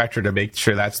contractor to make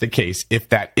sure that's the case. If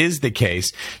that is the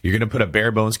case, you're going to put a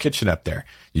bare bones kitchen up there.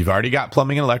 You've already got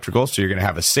plumbing and electrical. So you're going to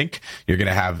have a sink. You're going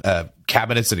to have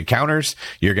cabinets and counters.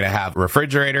 You're going to have a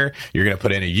refrigerator. You're going to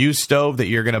put in a used stove that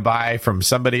you're going to buy from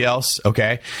somebody else.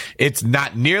 Okay. It's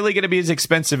not nearly going to be as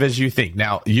expensive as you think.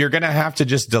 Now, you're going to have to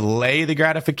just delay the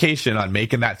gratification on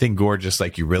making that thing gorgeous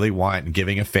like you really want and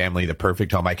giving a family the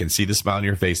perfect home. I can see the smile on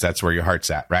your face. That's where your heart's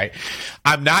at, right?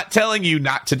 I'm not telling you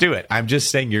not to do it. I'm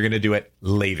just saying you're going to do it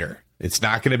later. It's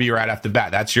not going to be right off the bat.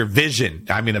 That's your vision.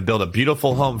 I'm going to build a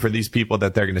beautiful home for these people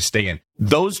that they're going to stay in.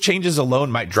 Those changes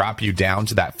alone might drop you down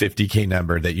to that $50K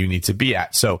number that you need to be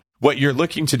at. So what you're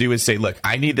looking to do is say, look,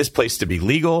 I need this place to be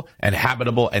legal and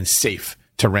habitable and safe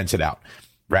to rent it out.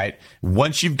 Right?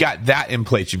 Once you've got that in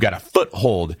place, you've got a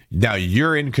foothold. Now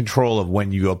you're in control of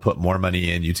when you go put more money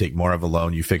in, you take more of a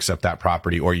loan, you fix up that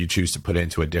property, or you choose to put it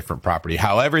into a different property.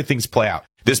 However things play out.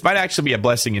 This might actually be a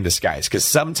blessing in disguise, because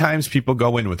sometimes people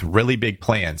go in with really big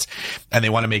plans and they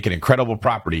want to make an incredible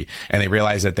property and they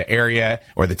realize that the area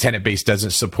or the tenant base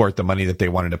doesn't support the money that they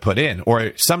wanted to put in.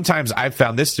 Or sometimes I've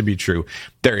found this to be true.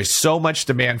 There is so much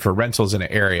demand for rentals in an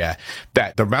area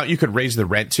that the amount you could raise the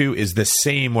rent to is the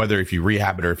same whether if you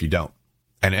rehab it or if you don't.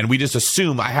 And we just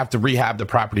assume I have to rehab the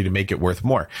property to make it worth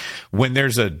more. When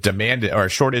there's a demand or a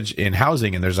shortage in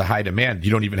housing and there's a high demand, you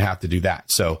don't even have to do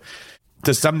that. So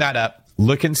to sum that up,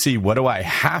 look and see, what do I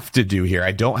have to do here?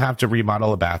 I don't have to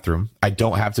remodel a bathroom. I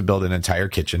don't have to build an entire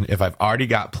kitchen. If I've already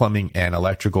got plumbing and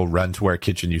electrical run to where a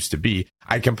kitchen used to be,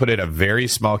 I can put in a very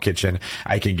small kitchen.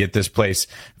 I can get this place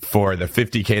for the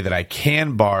 $50K that I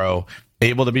can borrow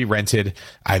able to be rented.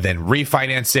 I then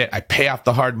refinance it. I pay off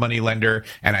the hard money lender,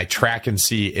 and I track and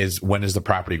see when is the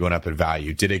property going up in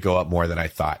value? Did it go up more than I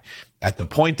thought? At the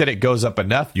point that it goes up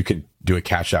enough, you can do a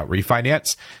cash out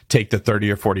refinance, take the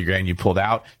 30 or 40 grand you pulled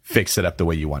out, fix it up the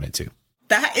way you want it to.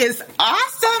 That is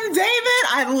awesome, David.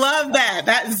 I love that.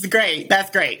 That is great. That's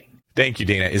great. Thank you,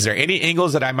 Dana. Is there any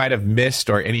angles that I might have missed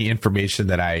or any information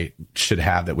that I should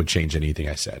have that would change anything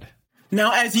I said?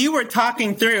 No, as you were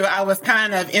talking through, I was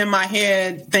kind of in my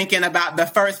head thinking about the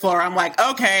first floor. I'm like,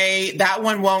 okay, that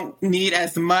one won't need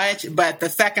as much, but the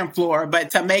second floor,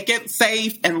 but to make it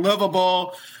safe and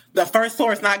livable, the first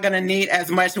floor is not going to need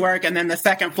as much work, and then the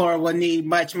second floor will need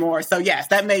much more. So yes,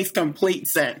 that makes complete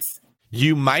sense.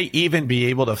 You might even be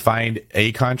able to find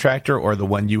a contractor or the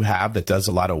one you have that does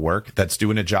a lot of work that's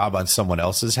doing a job on someone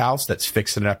else's house that's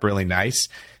fixing it up really nice.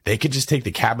 They could just take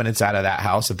the cabinets out of that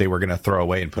house that they were going to throw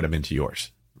away and put them into yours,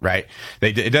 right?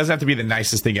 It doesn't have to be the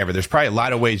nicest thing ever. There's probably a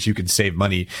lot of ways you can save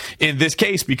money in this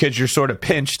case because you're sort of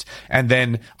pinched. And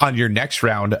then on your next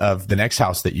round of the next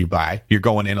house that you buy, you're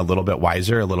going in a little bit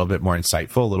wiser, a little bit more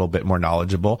insightful, a little bit more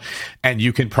knowledgeable. And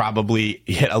you can probably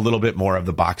hit a little bit more of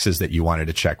the boxes that you wanted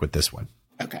to check with this one.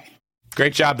 Okay.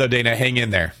 Great job, though, Dana. Hang in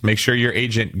there. Make sure your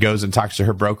agent goes and talks to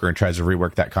her broker and tries to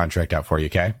rework that contract out for you,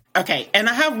 okay? Okay. And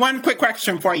I have one quick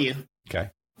question for you. Okay.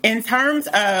 In terms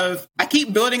of, I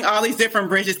keep building all these different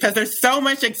bridges because there's so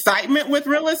much excitement with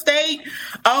real estate.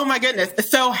 Oh my goodness.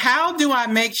 So how do I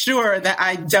make sure that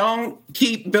I don't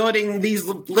keep building these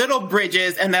little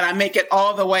bridges and that I make it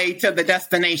all the way to the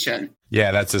destination?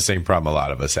 Yeah, that's the same problem a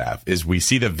lot of us have, is we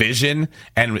see the vision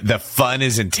and the fun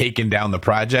is in taking down the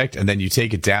project, and then you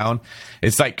take it down.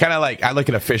 It's like kind of like I look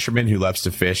at a fisherman who loves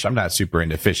to fish. I'm not super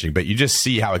into fishing, but you just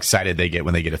see how excited they get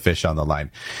when they get a fish on the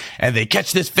line. And they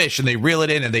catch this fish and they reel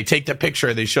it in and they take the picture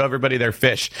and they show everybody their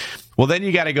fish. Well, then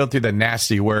you got to go through the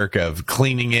nasty work of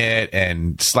cleaning it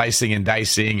and slicing and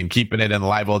dicing and keeping it in the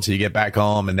live well until you get back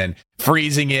home, and then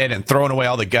freezing it and throwing away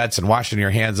all the guts and washing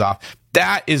your hands off.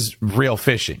 That is real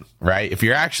fishing, right? If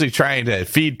you're actually trying to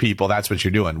feed people, that's what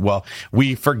you're doing. Well,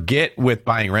 we forget with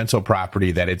buying rental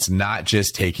property that it's not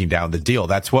just taking down the deal.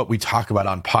 That's what we talk about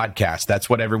on podcasts. That's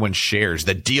what everyone shares,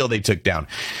 the deal they took down.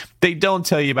 They don't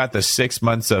tell you about the 6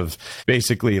 months of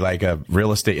basically like a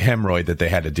real estate hemorrhoid that they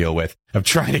had to deal with of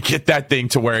trying to get that thing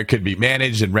to where it could be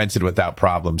managed and rented without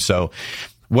problem. So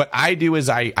what I do is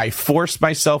I force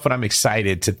myself when I'm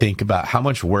excited to think about how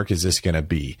much work is this going to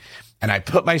be? And I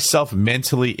put myself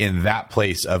mentally in that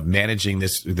place of managing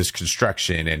this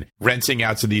construction and renting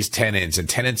out to these tenants and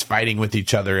tenants fighting with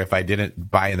each other if I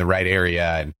didn't buy in the right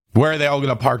area, and where are they all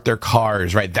going to park their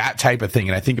cars, right? That type of thing.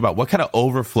 And I think about what kind of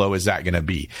overflow is that going to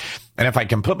be? And if I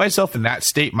can put myself in that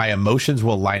state, my emotions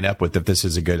will line up with if this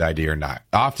is a good idea or not.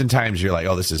 Oftentimes you're like,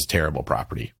 oh, this is a terrible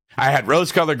property. I had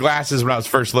rose-colored glasses when I was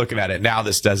first looking at it. Now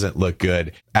this doesn't look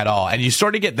good at all. And you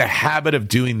sort of get the habit of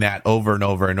doing that over and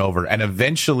over and over. And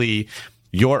eventually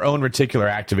your own reticular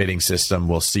activating system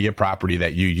will see a property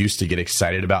that you used to get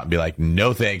excited about and be like,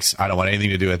 no, thanks. I don't want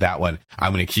anything to do with that one.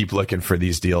 I'm going to keep looking for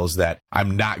these deals that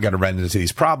I'm not going to run into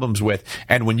these problems with.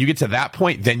 And when you get to that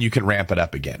point, then you can ramp it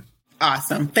up again.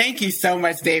 Awesome. Thank you so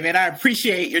much, David. I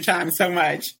appreciate your time so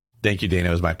much. Thank you, Dana.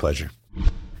 It was my pleasure.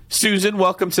 Susan,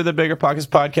 welcome to the Bigger Pockets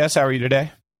podcast. How are you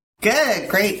today? Good.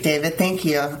 Great, David. Thank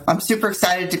you. I'm super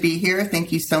excited to be here.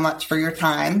 Thank you so much for your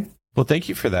time. Well, thank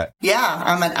you for that. Yeah,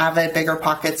 I'm an avid Bigger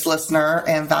Pockets listener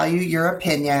and value your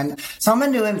opinion. So I'm a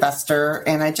new investor,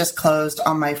 and I just closed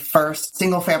on my first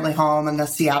single-family home in the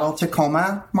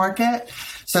Seattle-Tacoma market.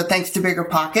 So thanks to Bigger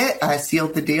Pocket, I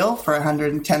sealed the deal for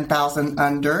 $110,000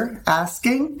 under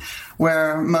asking,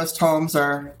 where most homes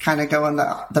are kind of going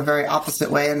the very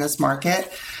opposite way in this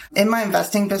market. In my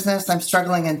investing business, I'm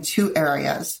struggling in two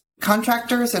areas.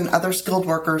 Contractors and other skilled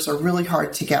workers are really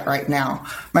hard to get right now.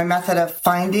 My method of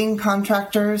finding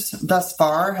contractors thus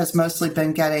far has mostly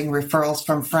been getting referrals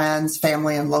from friends,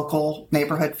 family, and local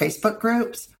neighborhood Facebook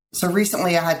groups. So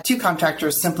recently I had two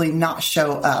contractors simply not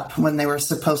show up when they were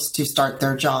supposed to start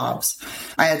their jobs.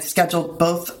 I had scheduled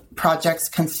both projects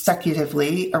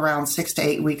consecutively around 6 to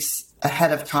 8 weeks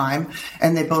ahead of time,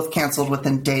 and they both canceled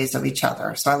within days of each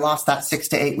other. So I lost that 6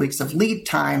 to 8 weeks of lead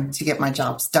time to get my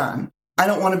jobs done. I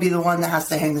don't want to be the one that has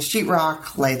to hang the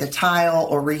sheetrock, lay the tile,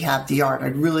 or rehab the yard.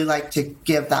 I'd really like to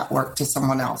give that work to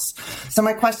someone else. So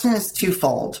my question is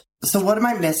twofold. So what am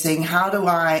I missing? How do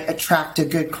I attract a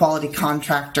good quality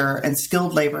contractor and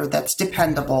skilled labor that's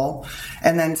dependable?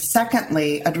 And then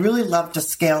secondly, I'd really love to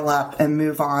scale up and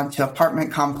move on to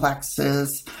apartment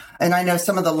complexes And I know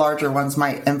some of the larger ones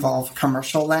might involve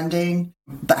commercial lending,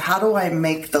 but how do I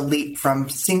make the leap from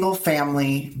single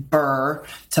family BRRRR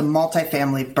to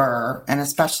multifamily BRRRR? And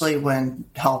especially when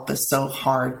help is so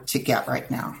hard to get right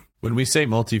now. When we say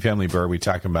multifamily BRRRR, we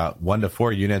talking about 1 to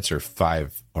 4 units or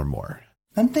 5 or more?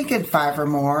 I'm thinking 5 or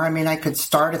more. I mean, I could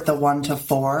start at the 1 to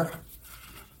 4.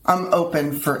 I'm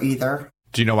open for either.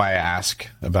 Do you know why I ask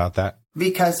about that?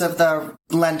 Because of the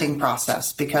lending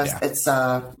process, because it's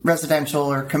residential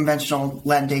or conventional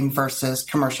lending versus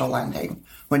commercial lending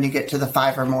when you get to the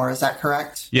 5 or more. Is that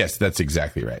correct? Yes, that's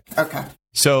exactly right. Okay.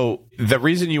 So the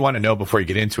reason you want to know before you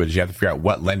get into it is you have to figure out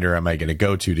what lender am I going to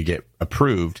go to get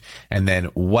approved, and then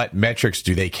what metrics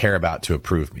do they care about to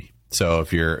approve me. So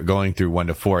if you're going through 1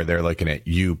 to 4, they're looking at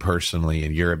you personally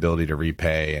and your ability to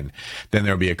repay. And then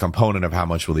there'll be a component of how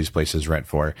much will these places rent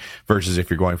for, versus if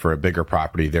you're going for a bigger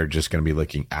property, they're just going to be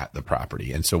looking at the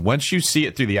property. And so once you see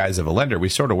it through the eyes of a lender, we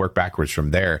sort of work backwards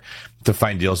from there to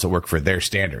find deals that work for their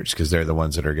standards, because they're the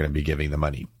ones that are going to be giving the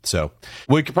money. So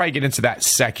we could probably get into that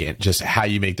second, just how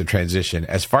you make the transition.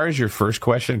 As far as your first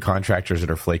question, contractors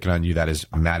that are flaking on you, that is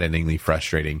maddeningly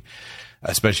frustrating.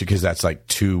 Especially because that's like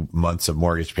 2 months of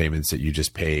mortgage payments that you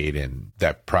just paid, and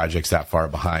that project's that far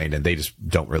behind, and they just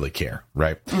don't really care,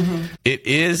 right? Mm-hmm. It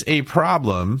is a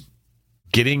problem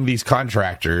getting these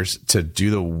contractors to do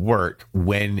the work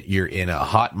when you're in a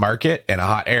hot market and a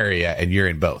hot area, and you're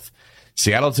in both.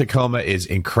 Seattle Tacoma is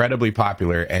incredibly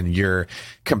popular, and you're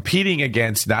competing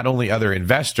against not only other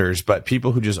investors, but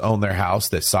people who just own their house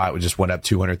that saw it just went up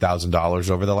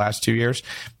 $200,000 over the last 2 years.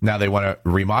 Now they want to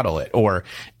remodel it. Or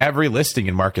every listing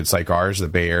in markets like ours, the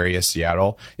Bay Area,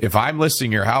 Seattle, if I'm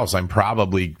listing your house, I'm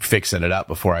probably fixing it up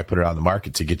before I put it on the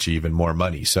market to get you even more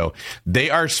money. So they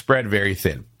are spread very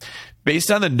thin.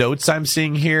 Based on the notes I'm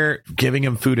seeing here, giving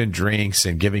them food and drinks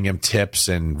and giving them tips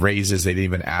and raises they didn't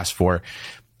even ask for,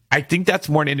 I think that's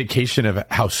more an indication of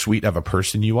how sweet of a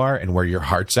person you are and where your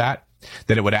heart's at,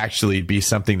 than it would actually be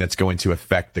something that's going to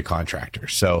affect the contractor.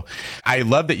 So I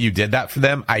love that you did that for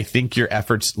them. I think your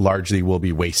efforts largely will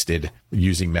be wasted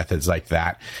using methods like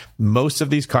that. Most of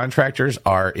these contractors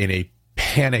are in a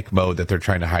panic mode that they're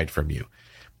trying to hide from you.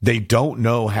 They don't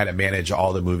know how to manage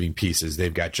all the moving pieces.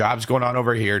 They've got jobs going on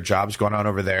over here, jobs going on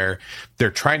over there. They're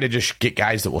trying to just get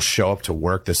guys that will show up to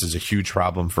work. This is a huge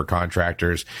problem for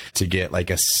contractors to get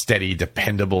like a steady,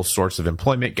 dependable source of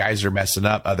employment. Guys are messing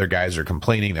up. Other guys are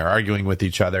complaining. They're arguing with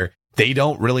each other. They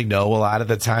don't really know a lot of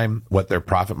the time what their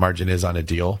profit margin is on a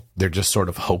deal. They're just sort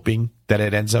of hoping that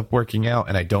it ends up working out.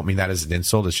 And I don't mean that as an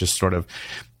insult. It's just sort of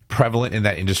prevalent in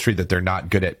that industry that they're not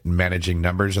good at managing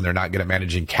numbers, and they're not good at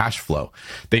managing cash flow.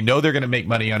 They know they're going to make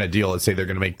money on a deal. Let's say they're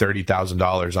going to make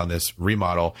 $30,000 on this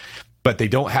remodel, but they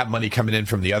don't have money coming in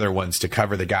from the other ones to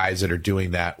cover the guys that are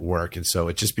doing that work. And so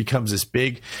it just becomes this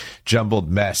big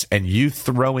jumbled mess. And you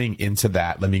throwing into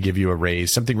that, let me give you a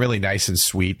raise, something really nice and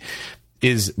sweet,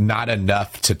 is not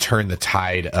enough to turn the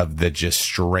tide of the just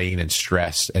strain and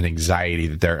stress and anxiety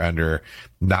that they're under,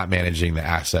 not managing the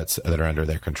assets that are under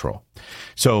their control.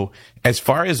 So as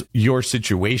far as your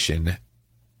situation,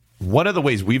 one of the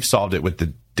ways we've solved it with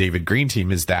the David Green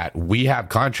team is that we have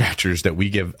contractors that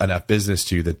we give enough business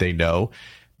to that they know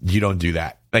you don't do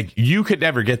that. Like, you could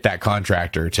never get that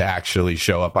contractor to actually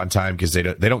show up on time, because they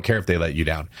don't care if they let you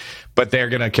down, but they're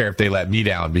going to care if they let me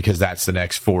down, because that's the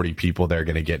next 40 people they're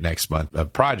going to get next month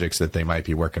of projects that they might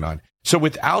be working on. So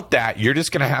without that, you're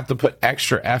just going to have to put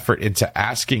extra effort into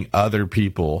asking other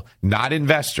people, not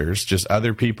investors, just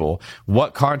other people,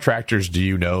 what contractors do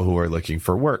you know who are looking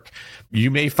for work?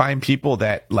 You may find people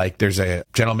that, like, there's a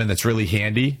gentleman that's really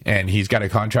handy and he's got a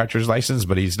contractor's license,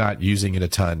 but he's not using it a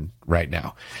ton right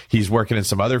now. He's working in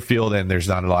some other field and there's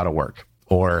not a lot of work,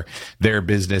 or their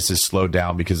business is slowed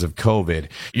down because of COVID.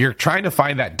 You're trying to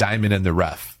find that diamond in the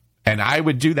rough. And I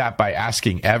would do that by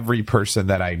asking every person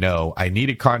that I know, I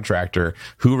need a contractor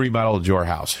who remodeled your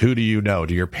house. Who do you know?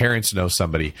 Do your parents know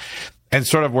somebody? And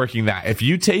sort of working that. If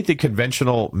you take the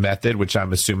conventional method, which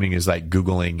I'm assuming is like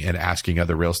Googling and asking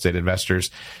other real estate investors,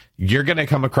 you're going to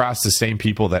come across the same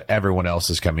people that everyone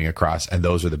else is coming across. And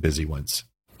those are the busy ones.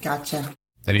 Gotcha.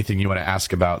 Anything you want to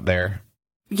ask about there?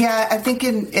 Yeah, I think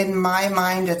in my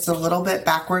mind, it's a little bit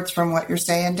backwards from what you're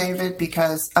saying, David,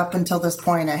 because up until this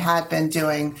point, I had been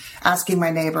asking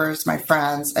my neighbors, my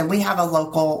friends, and we have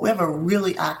a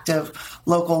really active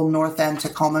local North End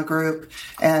Tacoma group,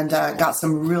 and got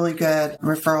some really good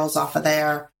referrals off of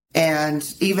there. And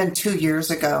even 2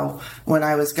 years ago, when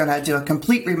I was going to do a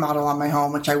complete remodel on my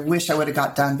home, which I wish I would have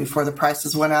got done before the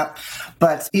prices went up,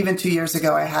 but even 2 years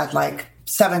ago, I had like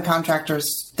 7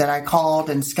 contractors that I called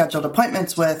and scheduled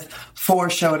appointments with. 4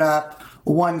 showed up.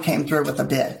 1 came through with a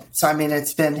bid. So, I mean,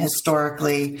 it's been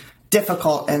historically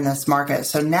difficult in this market.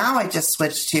 So now I just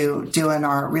switched to doing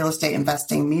our real estate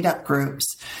investing meetup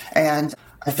groups, and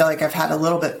I feel like I've had a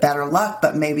little bit better luck,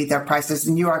 but maybe their prices,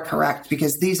 and you are correct,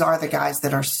 because these are the guys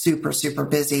that are super, super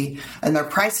busy, and their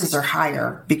prices are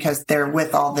higher because they're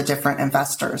with all the different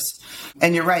investors.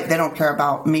 And you're right, they don't care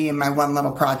about me and my one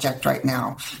little project right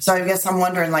now. So I guess I'm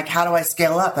wondering, like, how do I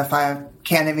scale up if I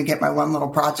can't even get my one little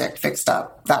project fixed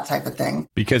up, that type of thing?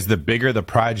 Because the bigger the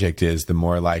project is, the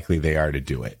more likely they are to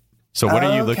do it. So what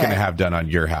are you looking to have done on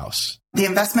your house? The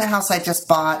investment house I just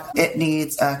bought, it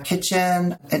needs a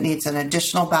kitchen, it needs an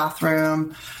additional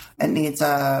bathroom, it needs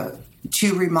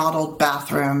 2 remodeled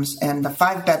bathrooms, and the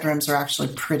 5 bedrooms are actually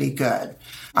pretty good.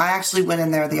 I actually went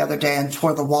in there the other day and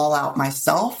tore the wall out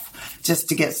myself just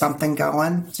to get something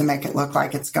going, to make it look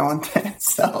like it's going.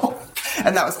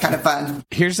 And that was kind of fun.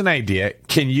 Here's an idea.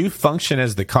 Can you function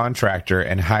as the contractor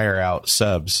and hire out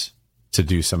subs to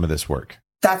do some of this work?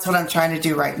 That's what I'm trying to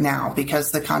do right now,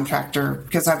 because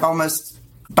I've almost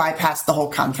bypassed the whole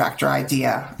contractor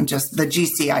idea and just the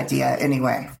GC idea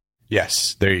anyway.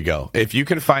 Yes, there you go. If you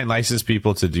can find licensed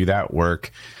people to do that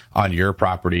work on your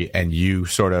property and you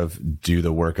sort of do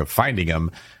the work of finding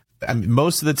them, I mean,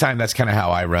 most of the time, that's kind of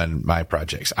how I run my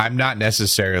projects. I'm not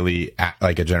necessarily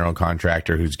like a general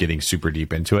contractor who's getting super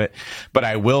deep into it, but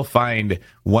I will find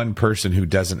one person who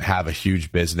doesn't have a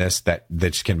huge business that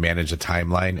can manage a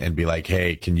timeline and be like,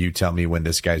 hey, can you tell me when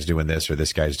this guy's doing this or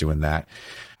this guy's doing that?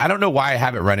 I don't know why I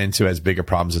haven't run into as big a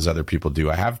problems as other people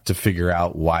do. I have to figure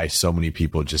out why so many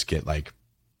people just get like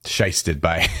shysted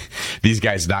by these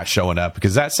guys not showing up,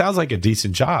 because that sounds like a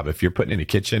decent job if you're putting in a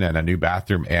kitchen and a new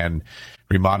bathroom and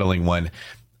remodeling one.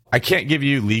 I can't give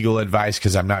you legal advice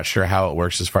because I'm not sure how it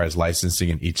works as far as licensing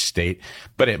in each state,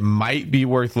 but it might be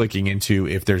worth looking into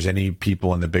if there's any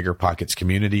people in the Bigger Pockets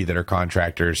community that are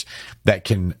contractors that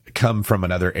can come from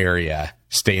another area,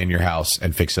 stay in your house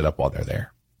and fix it up while they're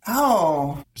there.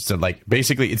 Oh. So like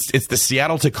basically it's the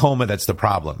Seattle Tacoma that's the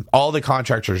problem. All the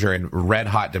contractors are in red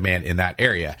hot demand in that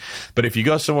area. But if you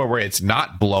go somewhere where it's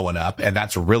not blowing up and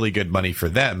that's really good money for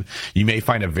them, you may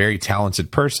find a very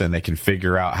talented person that can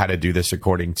figure out how to do this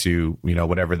according to,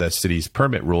 whatever the city's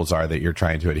permit rules are that you're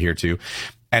trying to adhere to.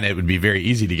 And it would be very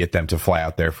easy to get them to fly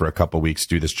out there for a couple of weeks,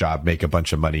 do this job, make a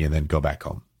bunch of money, and then go back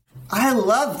home. I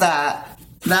love that.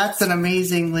 That's an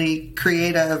amazingly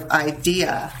creative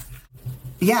idea.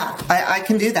 Yeah, I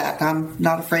can do that. I'm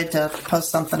not afraid to post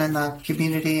something in the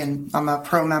community, and I'm a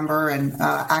pro member and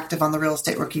active on the Real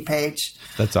Estate Rookie page.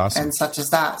 That's awesome. And such as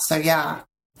that. So yeah,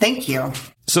 thank you.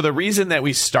 So the reason that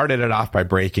we started it off by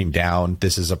breaking down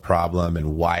this is a problem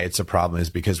and why it's a problem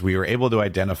is because we were able to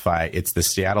identify it's the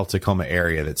Seattle Tacoma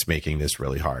area that's making this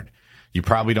really hard. You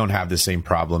probably don't have the same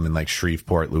problem in like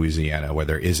Shreveport, Louisiana, where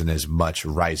there isn't as much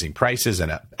rising prices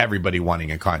and everybody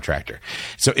wanting a contractor.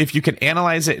 So if you can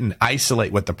analyze it and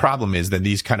isolate what the problem is, then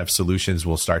these kind of solutions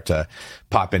will start to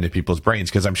pop into people's brains.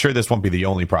 Because I'm sure this won't be the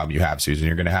only problem you have, Susan.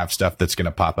 You're going to have stuff that's going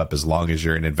to pop up as long as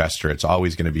you're an investor. It's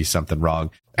always going to be something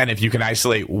wrong. And if you can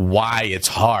isolate why it's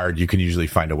hard, you can usually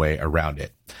find a way around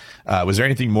it. Was there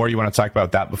anything more you want to talk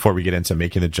about that before we get into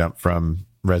making the jump from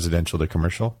residential to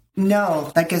commercial?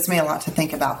 No, that gives me a lot to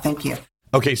think about. Thank you.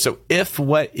 Okay, so if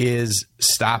what is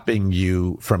stopping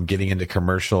you from getting into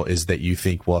commercial is that you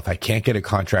think, well, if I can't get a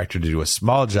contractor to do a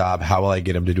small job, how will I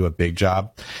get them to do a big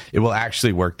job? It will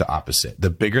actually work the opposite. The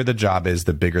bigger the job is,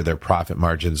 the bigger their profit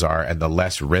margins are and the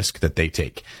less risk that they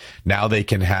take. Now they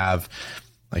can have,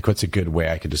 like, what's a good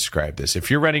way I could describe this?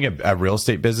 If you're running a real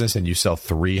estate business and you sell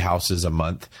 3 houses a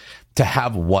month, to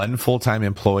have one full-time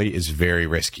employee is very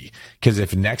risky, because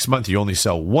if next month you only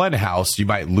sell 1 house, you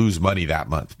might lose money that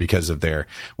month because of their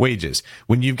wages.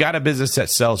 When you've got a business that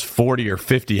sells 40 or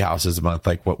 50 houses a month,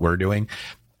 like what we're doing,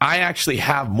 I actually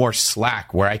have more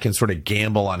slack where I can sort of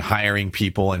gamble on hiring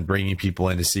people and bringing people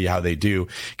in to see how they do.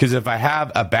 Because if I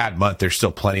have a bad month, there's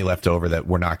still plenty left over that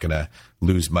we're not going to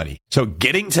lose money. So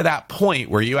getting to that point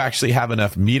where you actually have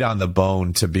enough meat on the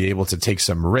bone to be able to take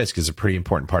some risk is a pretty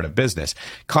important part of business.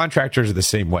 Contractors are the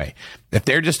same way. If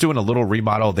they're just doing a little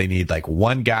remodel, they need like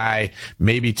 1 guy,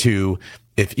 maybe 2.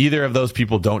 If either of those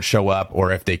people don't show up,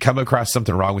 or if they come across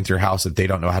something wrong with your house that they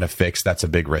don't know how to fix, that's a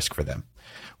big risk for them.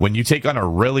 When you take on a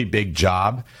really big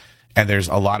job and there's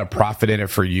a lot of profit in it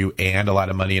for you and a lot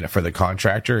of money in it for the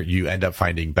contractor, you end up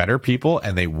finding better people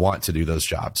and they want to do those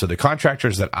jobs. So the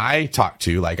contractors that I talk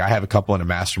to, like I have a couple in a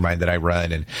mastermind that I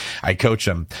run and I coach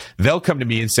them, they'll come to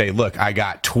me and say, look, I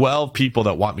got 12 people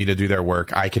that want me to do their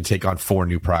work. I can take on 4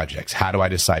 new projects. How do I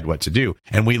decide what to do?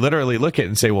 And we literally look at it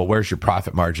and say, well, where's your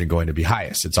profit margin going to be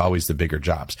highest? It's always the bigger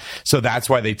jobs. So that's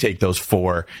why they take those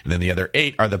 4. And then the other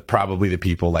 8 are probably the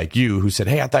people like you who said,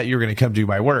 hey, I thought you were going to come do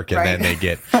my work. And then they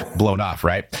get blown off,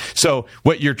 right? So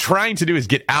what you're trying to do is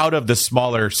get out of the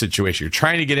smaller situation. You're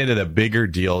trying to get into the bigger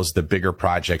deals, the bigger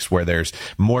projects where there's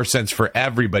more sense for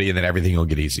everybody, and then everything will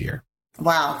get easier.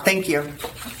 Wow. Thank you.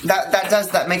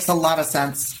 That makes a lot of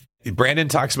sense. Brandon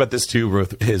talks about this too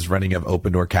with his running of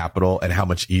Open Door Capital and how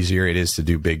much easier it is to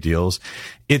do big deals.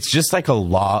 It's just like a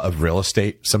law of real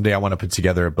estate. Someday I want to put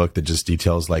together a book that just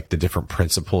details like the different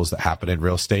principles that happen in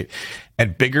real estate,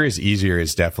 and bigger is easier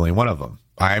is definitely one of them.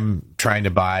 I'm trying to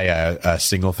buy a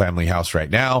single family house right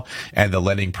now, and the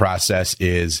lending process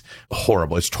is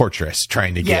horrible. It's torturous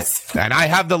trying to get, and I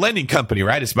have the lending company,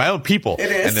 right? It's my own people.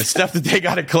 It is. And the stuff that they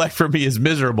got to collect for me is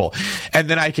miserable. And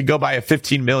then I could go buy a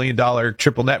 $15 million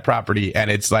triple net property,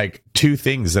 and it's like 2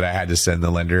 things that I had to send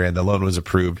the lender, and the loan was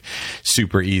approved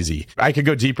super easy. I could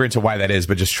go deeper into why that is,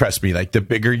 but just trust me, like the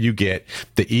bigger you get,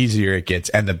 the easier it gets,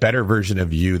 and the better version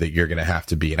of you that you're going to have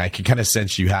to be. And I can kind of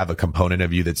sense you have a component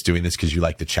of you that's doing this because you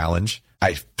like the challenge.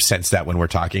 I sense that when we're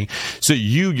talking. So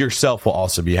you yourself will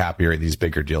also be happier in these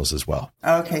bigger deals as well.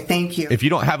 Okay. Thank you. If you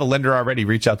don't have a lender already,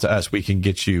 reach out to us. We can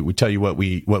get you, we tell you what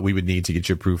we would need to get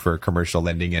you approved for commercial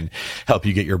lending and help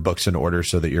you get your books in order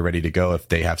so that you're ready to go. If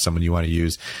they have someone you want to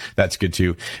use, that's good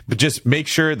too. But just make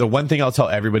sure, the one thing I'll tell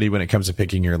everybody when it comes to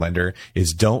picking your lender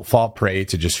is don't fall prey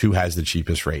to just who has the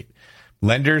cheapest rate.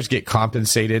 Lenders get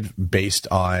compensated based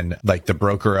on like the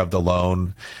broker of the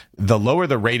loan. The lower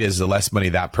the rate is, the less money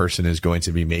that person is going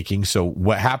to be making. So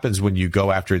what happens when you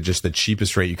go after just the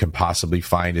cheapest rate you can possibly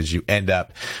find is you end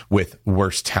up with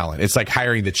worse talent. It's like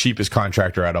hiring the cheapest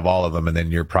contractor out of all of them, and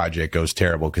then your project goes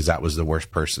terrible because that was the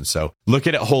worst person. So look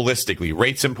at it holistically.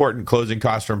 Rate's important, closing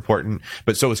costs are important,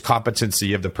 but so is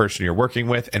competency of the person you're working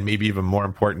with, and maybe even more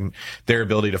important, their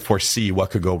ability to foresee what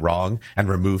could go wrong and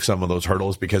remove some of those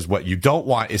hurdles, because what you don't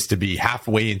want is to be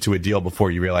halfway into a deal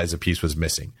before you realize a piece was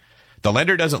missing. The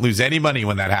lender doesn't lose any money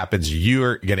when that happens.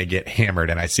 You're going to get hammered.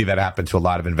 And I see that happen to a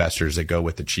lot of investors that go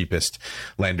with the cheapest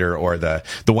lender or the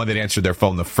one that answered their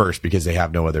phone the first because they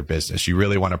have no other business. You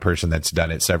really want a person that's done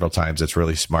it several times, that's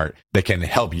really smart, that can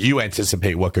help you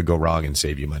anticipate what could go wrong and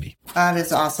save you money. That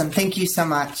is awesome. Thank you so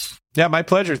much. Yeah, my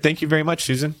pleasure. Thank you very much,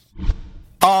 Susan.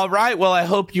 All right. Well, I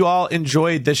hope you all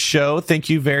enjoyed this show. Thank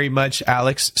you very much,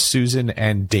 Alex, Susan,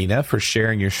 and Dana, for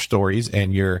sharing your stories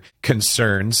and your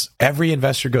concerns. Every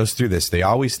investor goes through this. They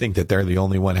always think that they're the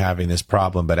only one having this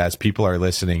problem. But as people are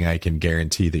listening, I can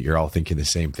guarantee that you're all thinking the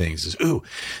same things. Ooh,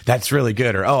 that's really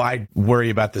good. Or, oh, I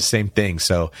worry about the same thing.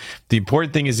 So the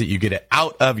important thing is that you get it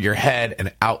out of your head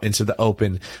and out into the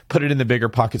open. Put it in the Bigger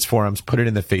Pockets forums. Put it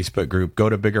in the Facebook group. Go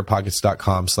to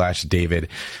biggerpockets.com/David.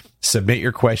 Submit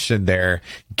your question there.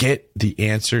 Get the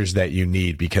answers that you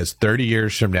need, because 30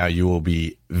 years from now, you will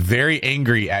be very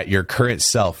angry at your current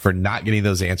self for not getting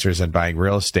those answers and buying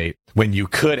real estate when you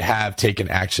could have taken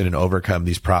action and overcome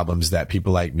these problems that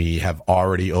people like me have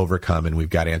already overcome, and we've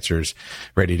got answers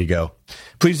ready to go.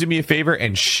 Please do me a favor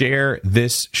and share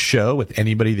this show with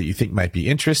anybody that you think might be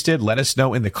interested. Let us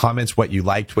know in the comments what you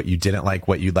liked, what you didn't like,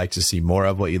 what you'd like to see more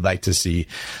of, what you'd like to see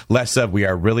less of. We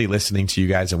are really listening to you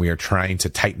guys, and we are trying to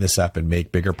tighten this up and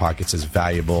make Bigger Pockets as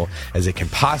valuable as it can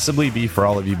possibly be for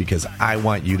all of you, because I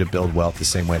want you to build wealth the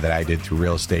same way that I did through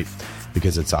real estate,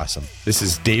 because it's awesome. This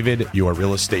is David, your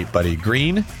real estate buddy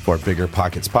Green, for Bigger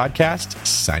Pockets Podcast,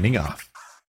 signing off.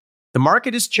 The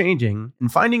market is changing,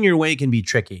 and finding your way can be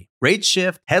tricky. Rates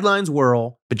shift, headlines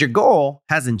whirl, but your goal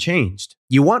hasn't changed.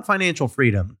 You want financial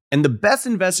freedom. And the best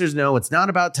investors know it's not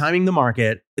about timing the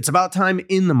market, it's about time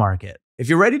in the market. If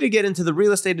you're ready to get into the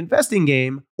real estate investing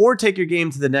game or take your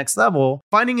game to the next level,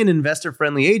 finding an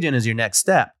investor-friendly agent is your next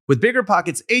step. With Bigger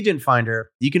Pockets Agent Finder,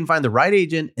 you can find the right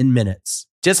agent in minutes.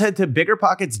 Just head to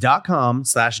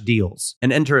biggerpockets.com/deals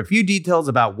and enter a few details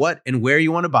about what and where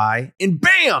you want to buy, and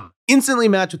bam! Instantly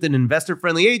match with an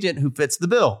investor-friendly agent who fits the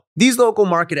bill. These local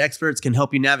market experts can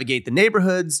help you navigate the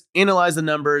neighborhoods, analyze the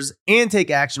numbers, and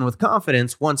take action with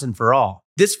confidence once and for all.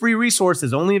 This free resource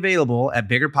is only available at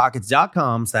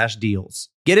biggerpockets.com/deals.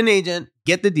 Get an agent,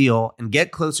 get the deal, and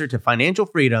get closer to financial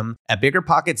freedom at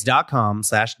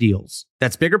biggerpockets.com/deals.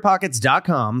 That's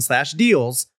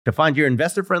biggerpockets.com/deals to find your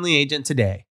investor-friendly agent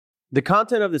today. The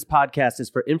content of this podcast is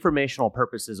for informational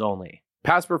purposes only.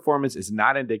 Past performance is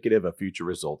not indicative of future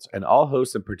results, and all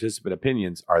host and participant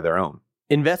opinions are their own.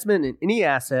 Investment in any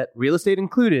asset, real estate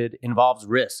included, involves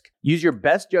risk. Use your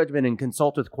best judgment and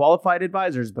consult with qualified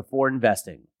advisors before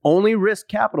investing. Only risk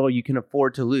capital you can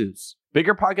afford to lose.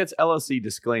 Bigger Pockets LLC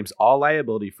disclaims all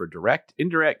liability for direct,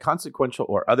 indirect, consequential,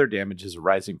 or other damages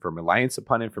arising from reliance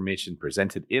upon information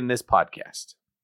presented in this podcast.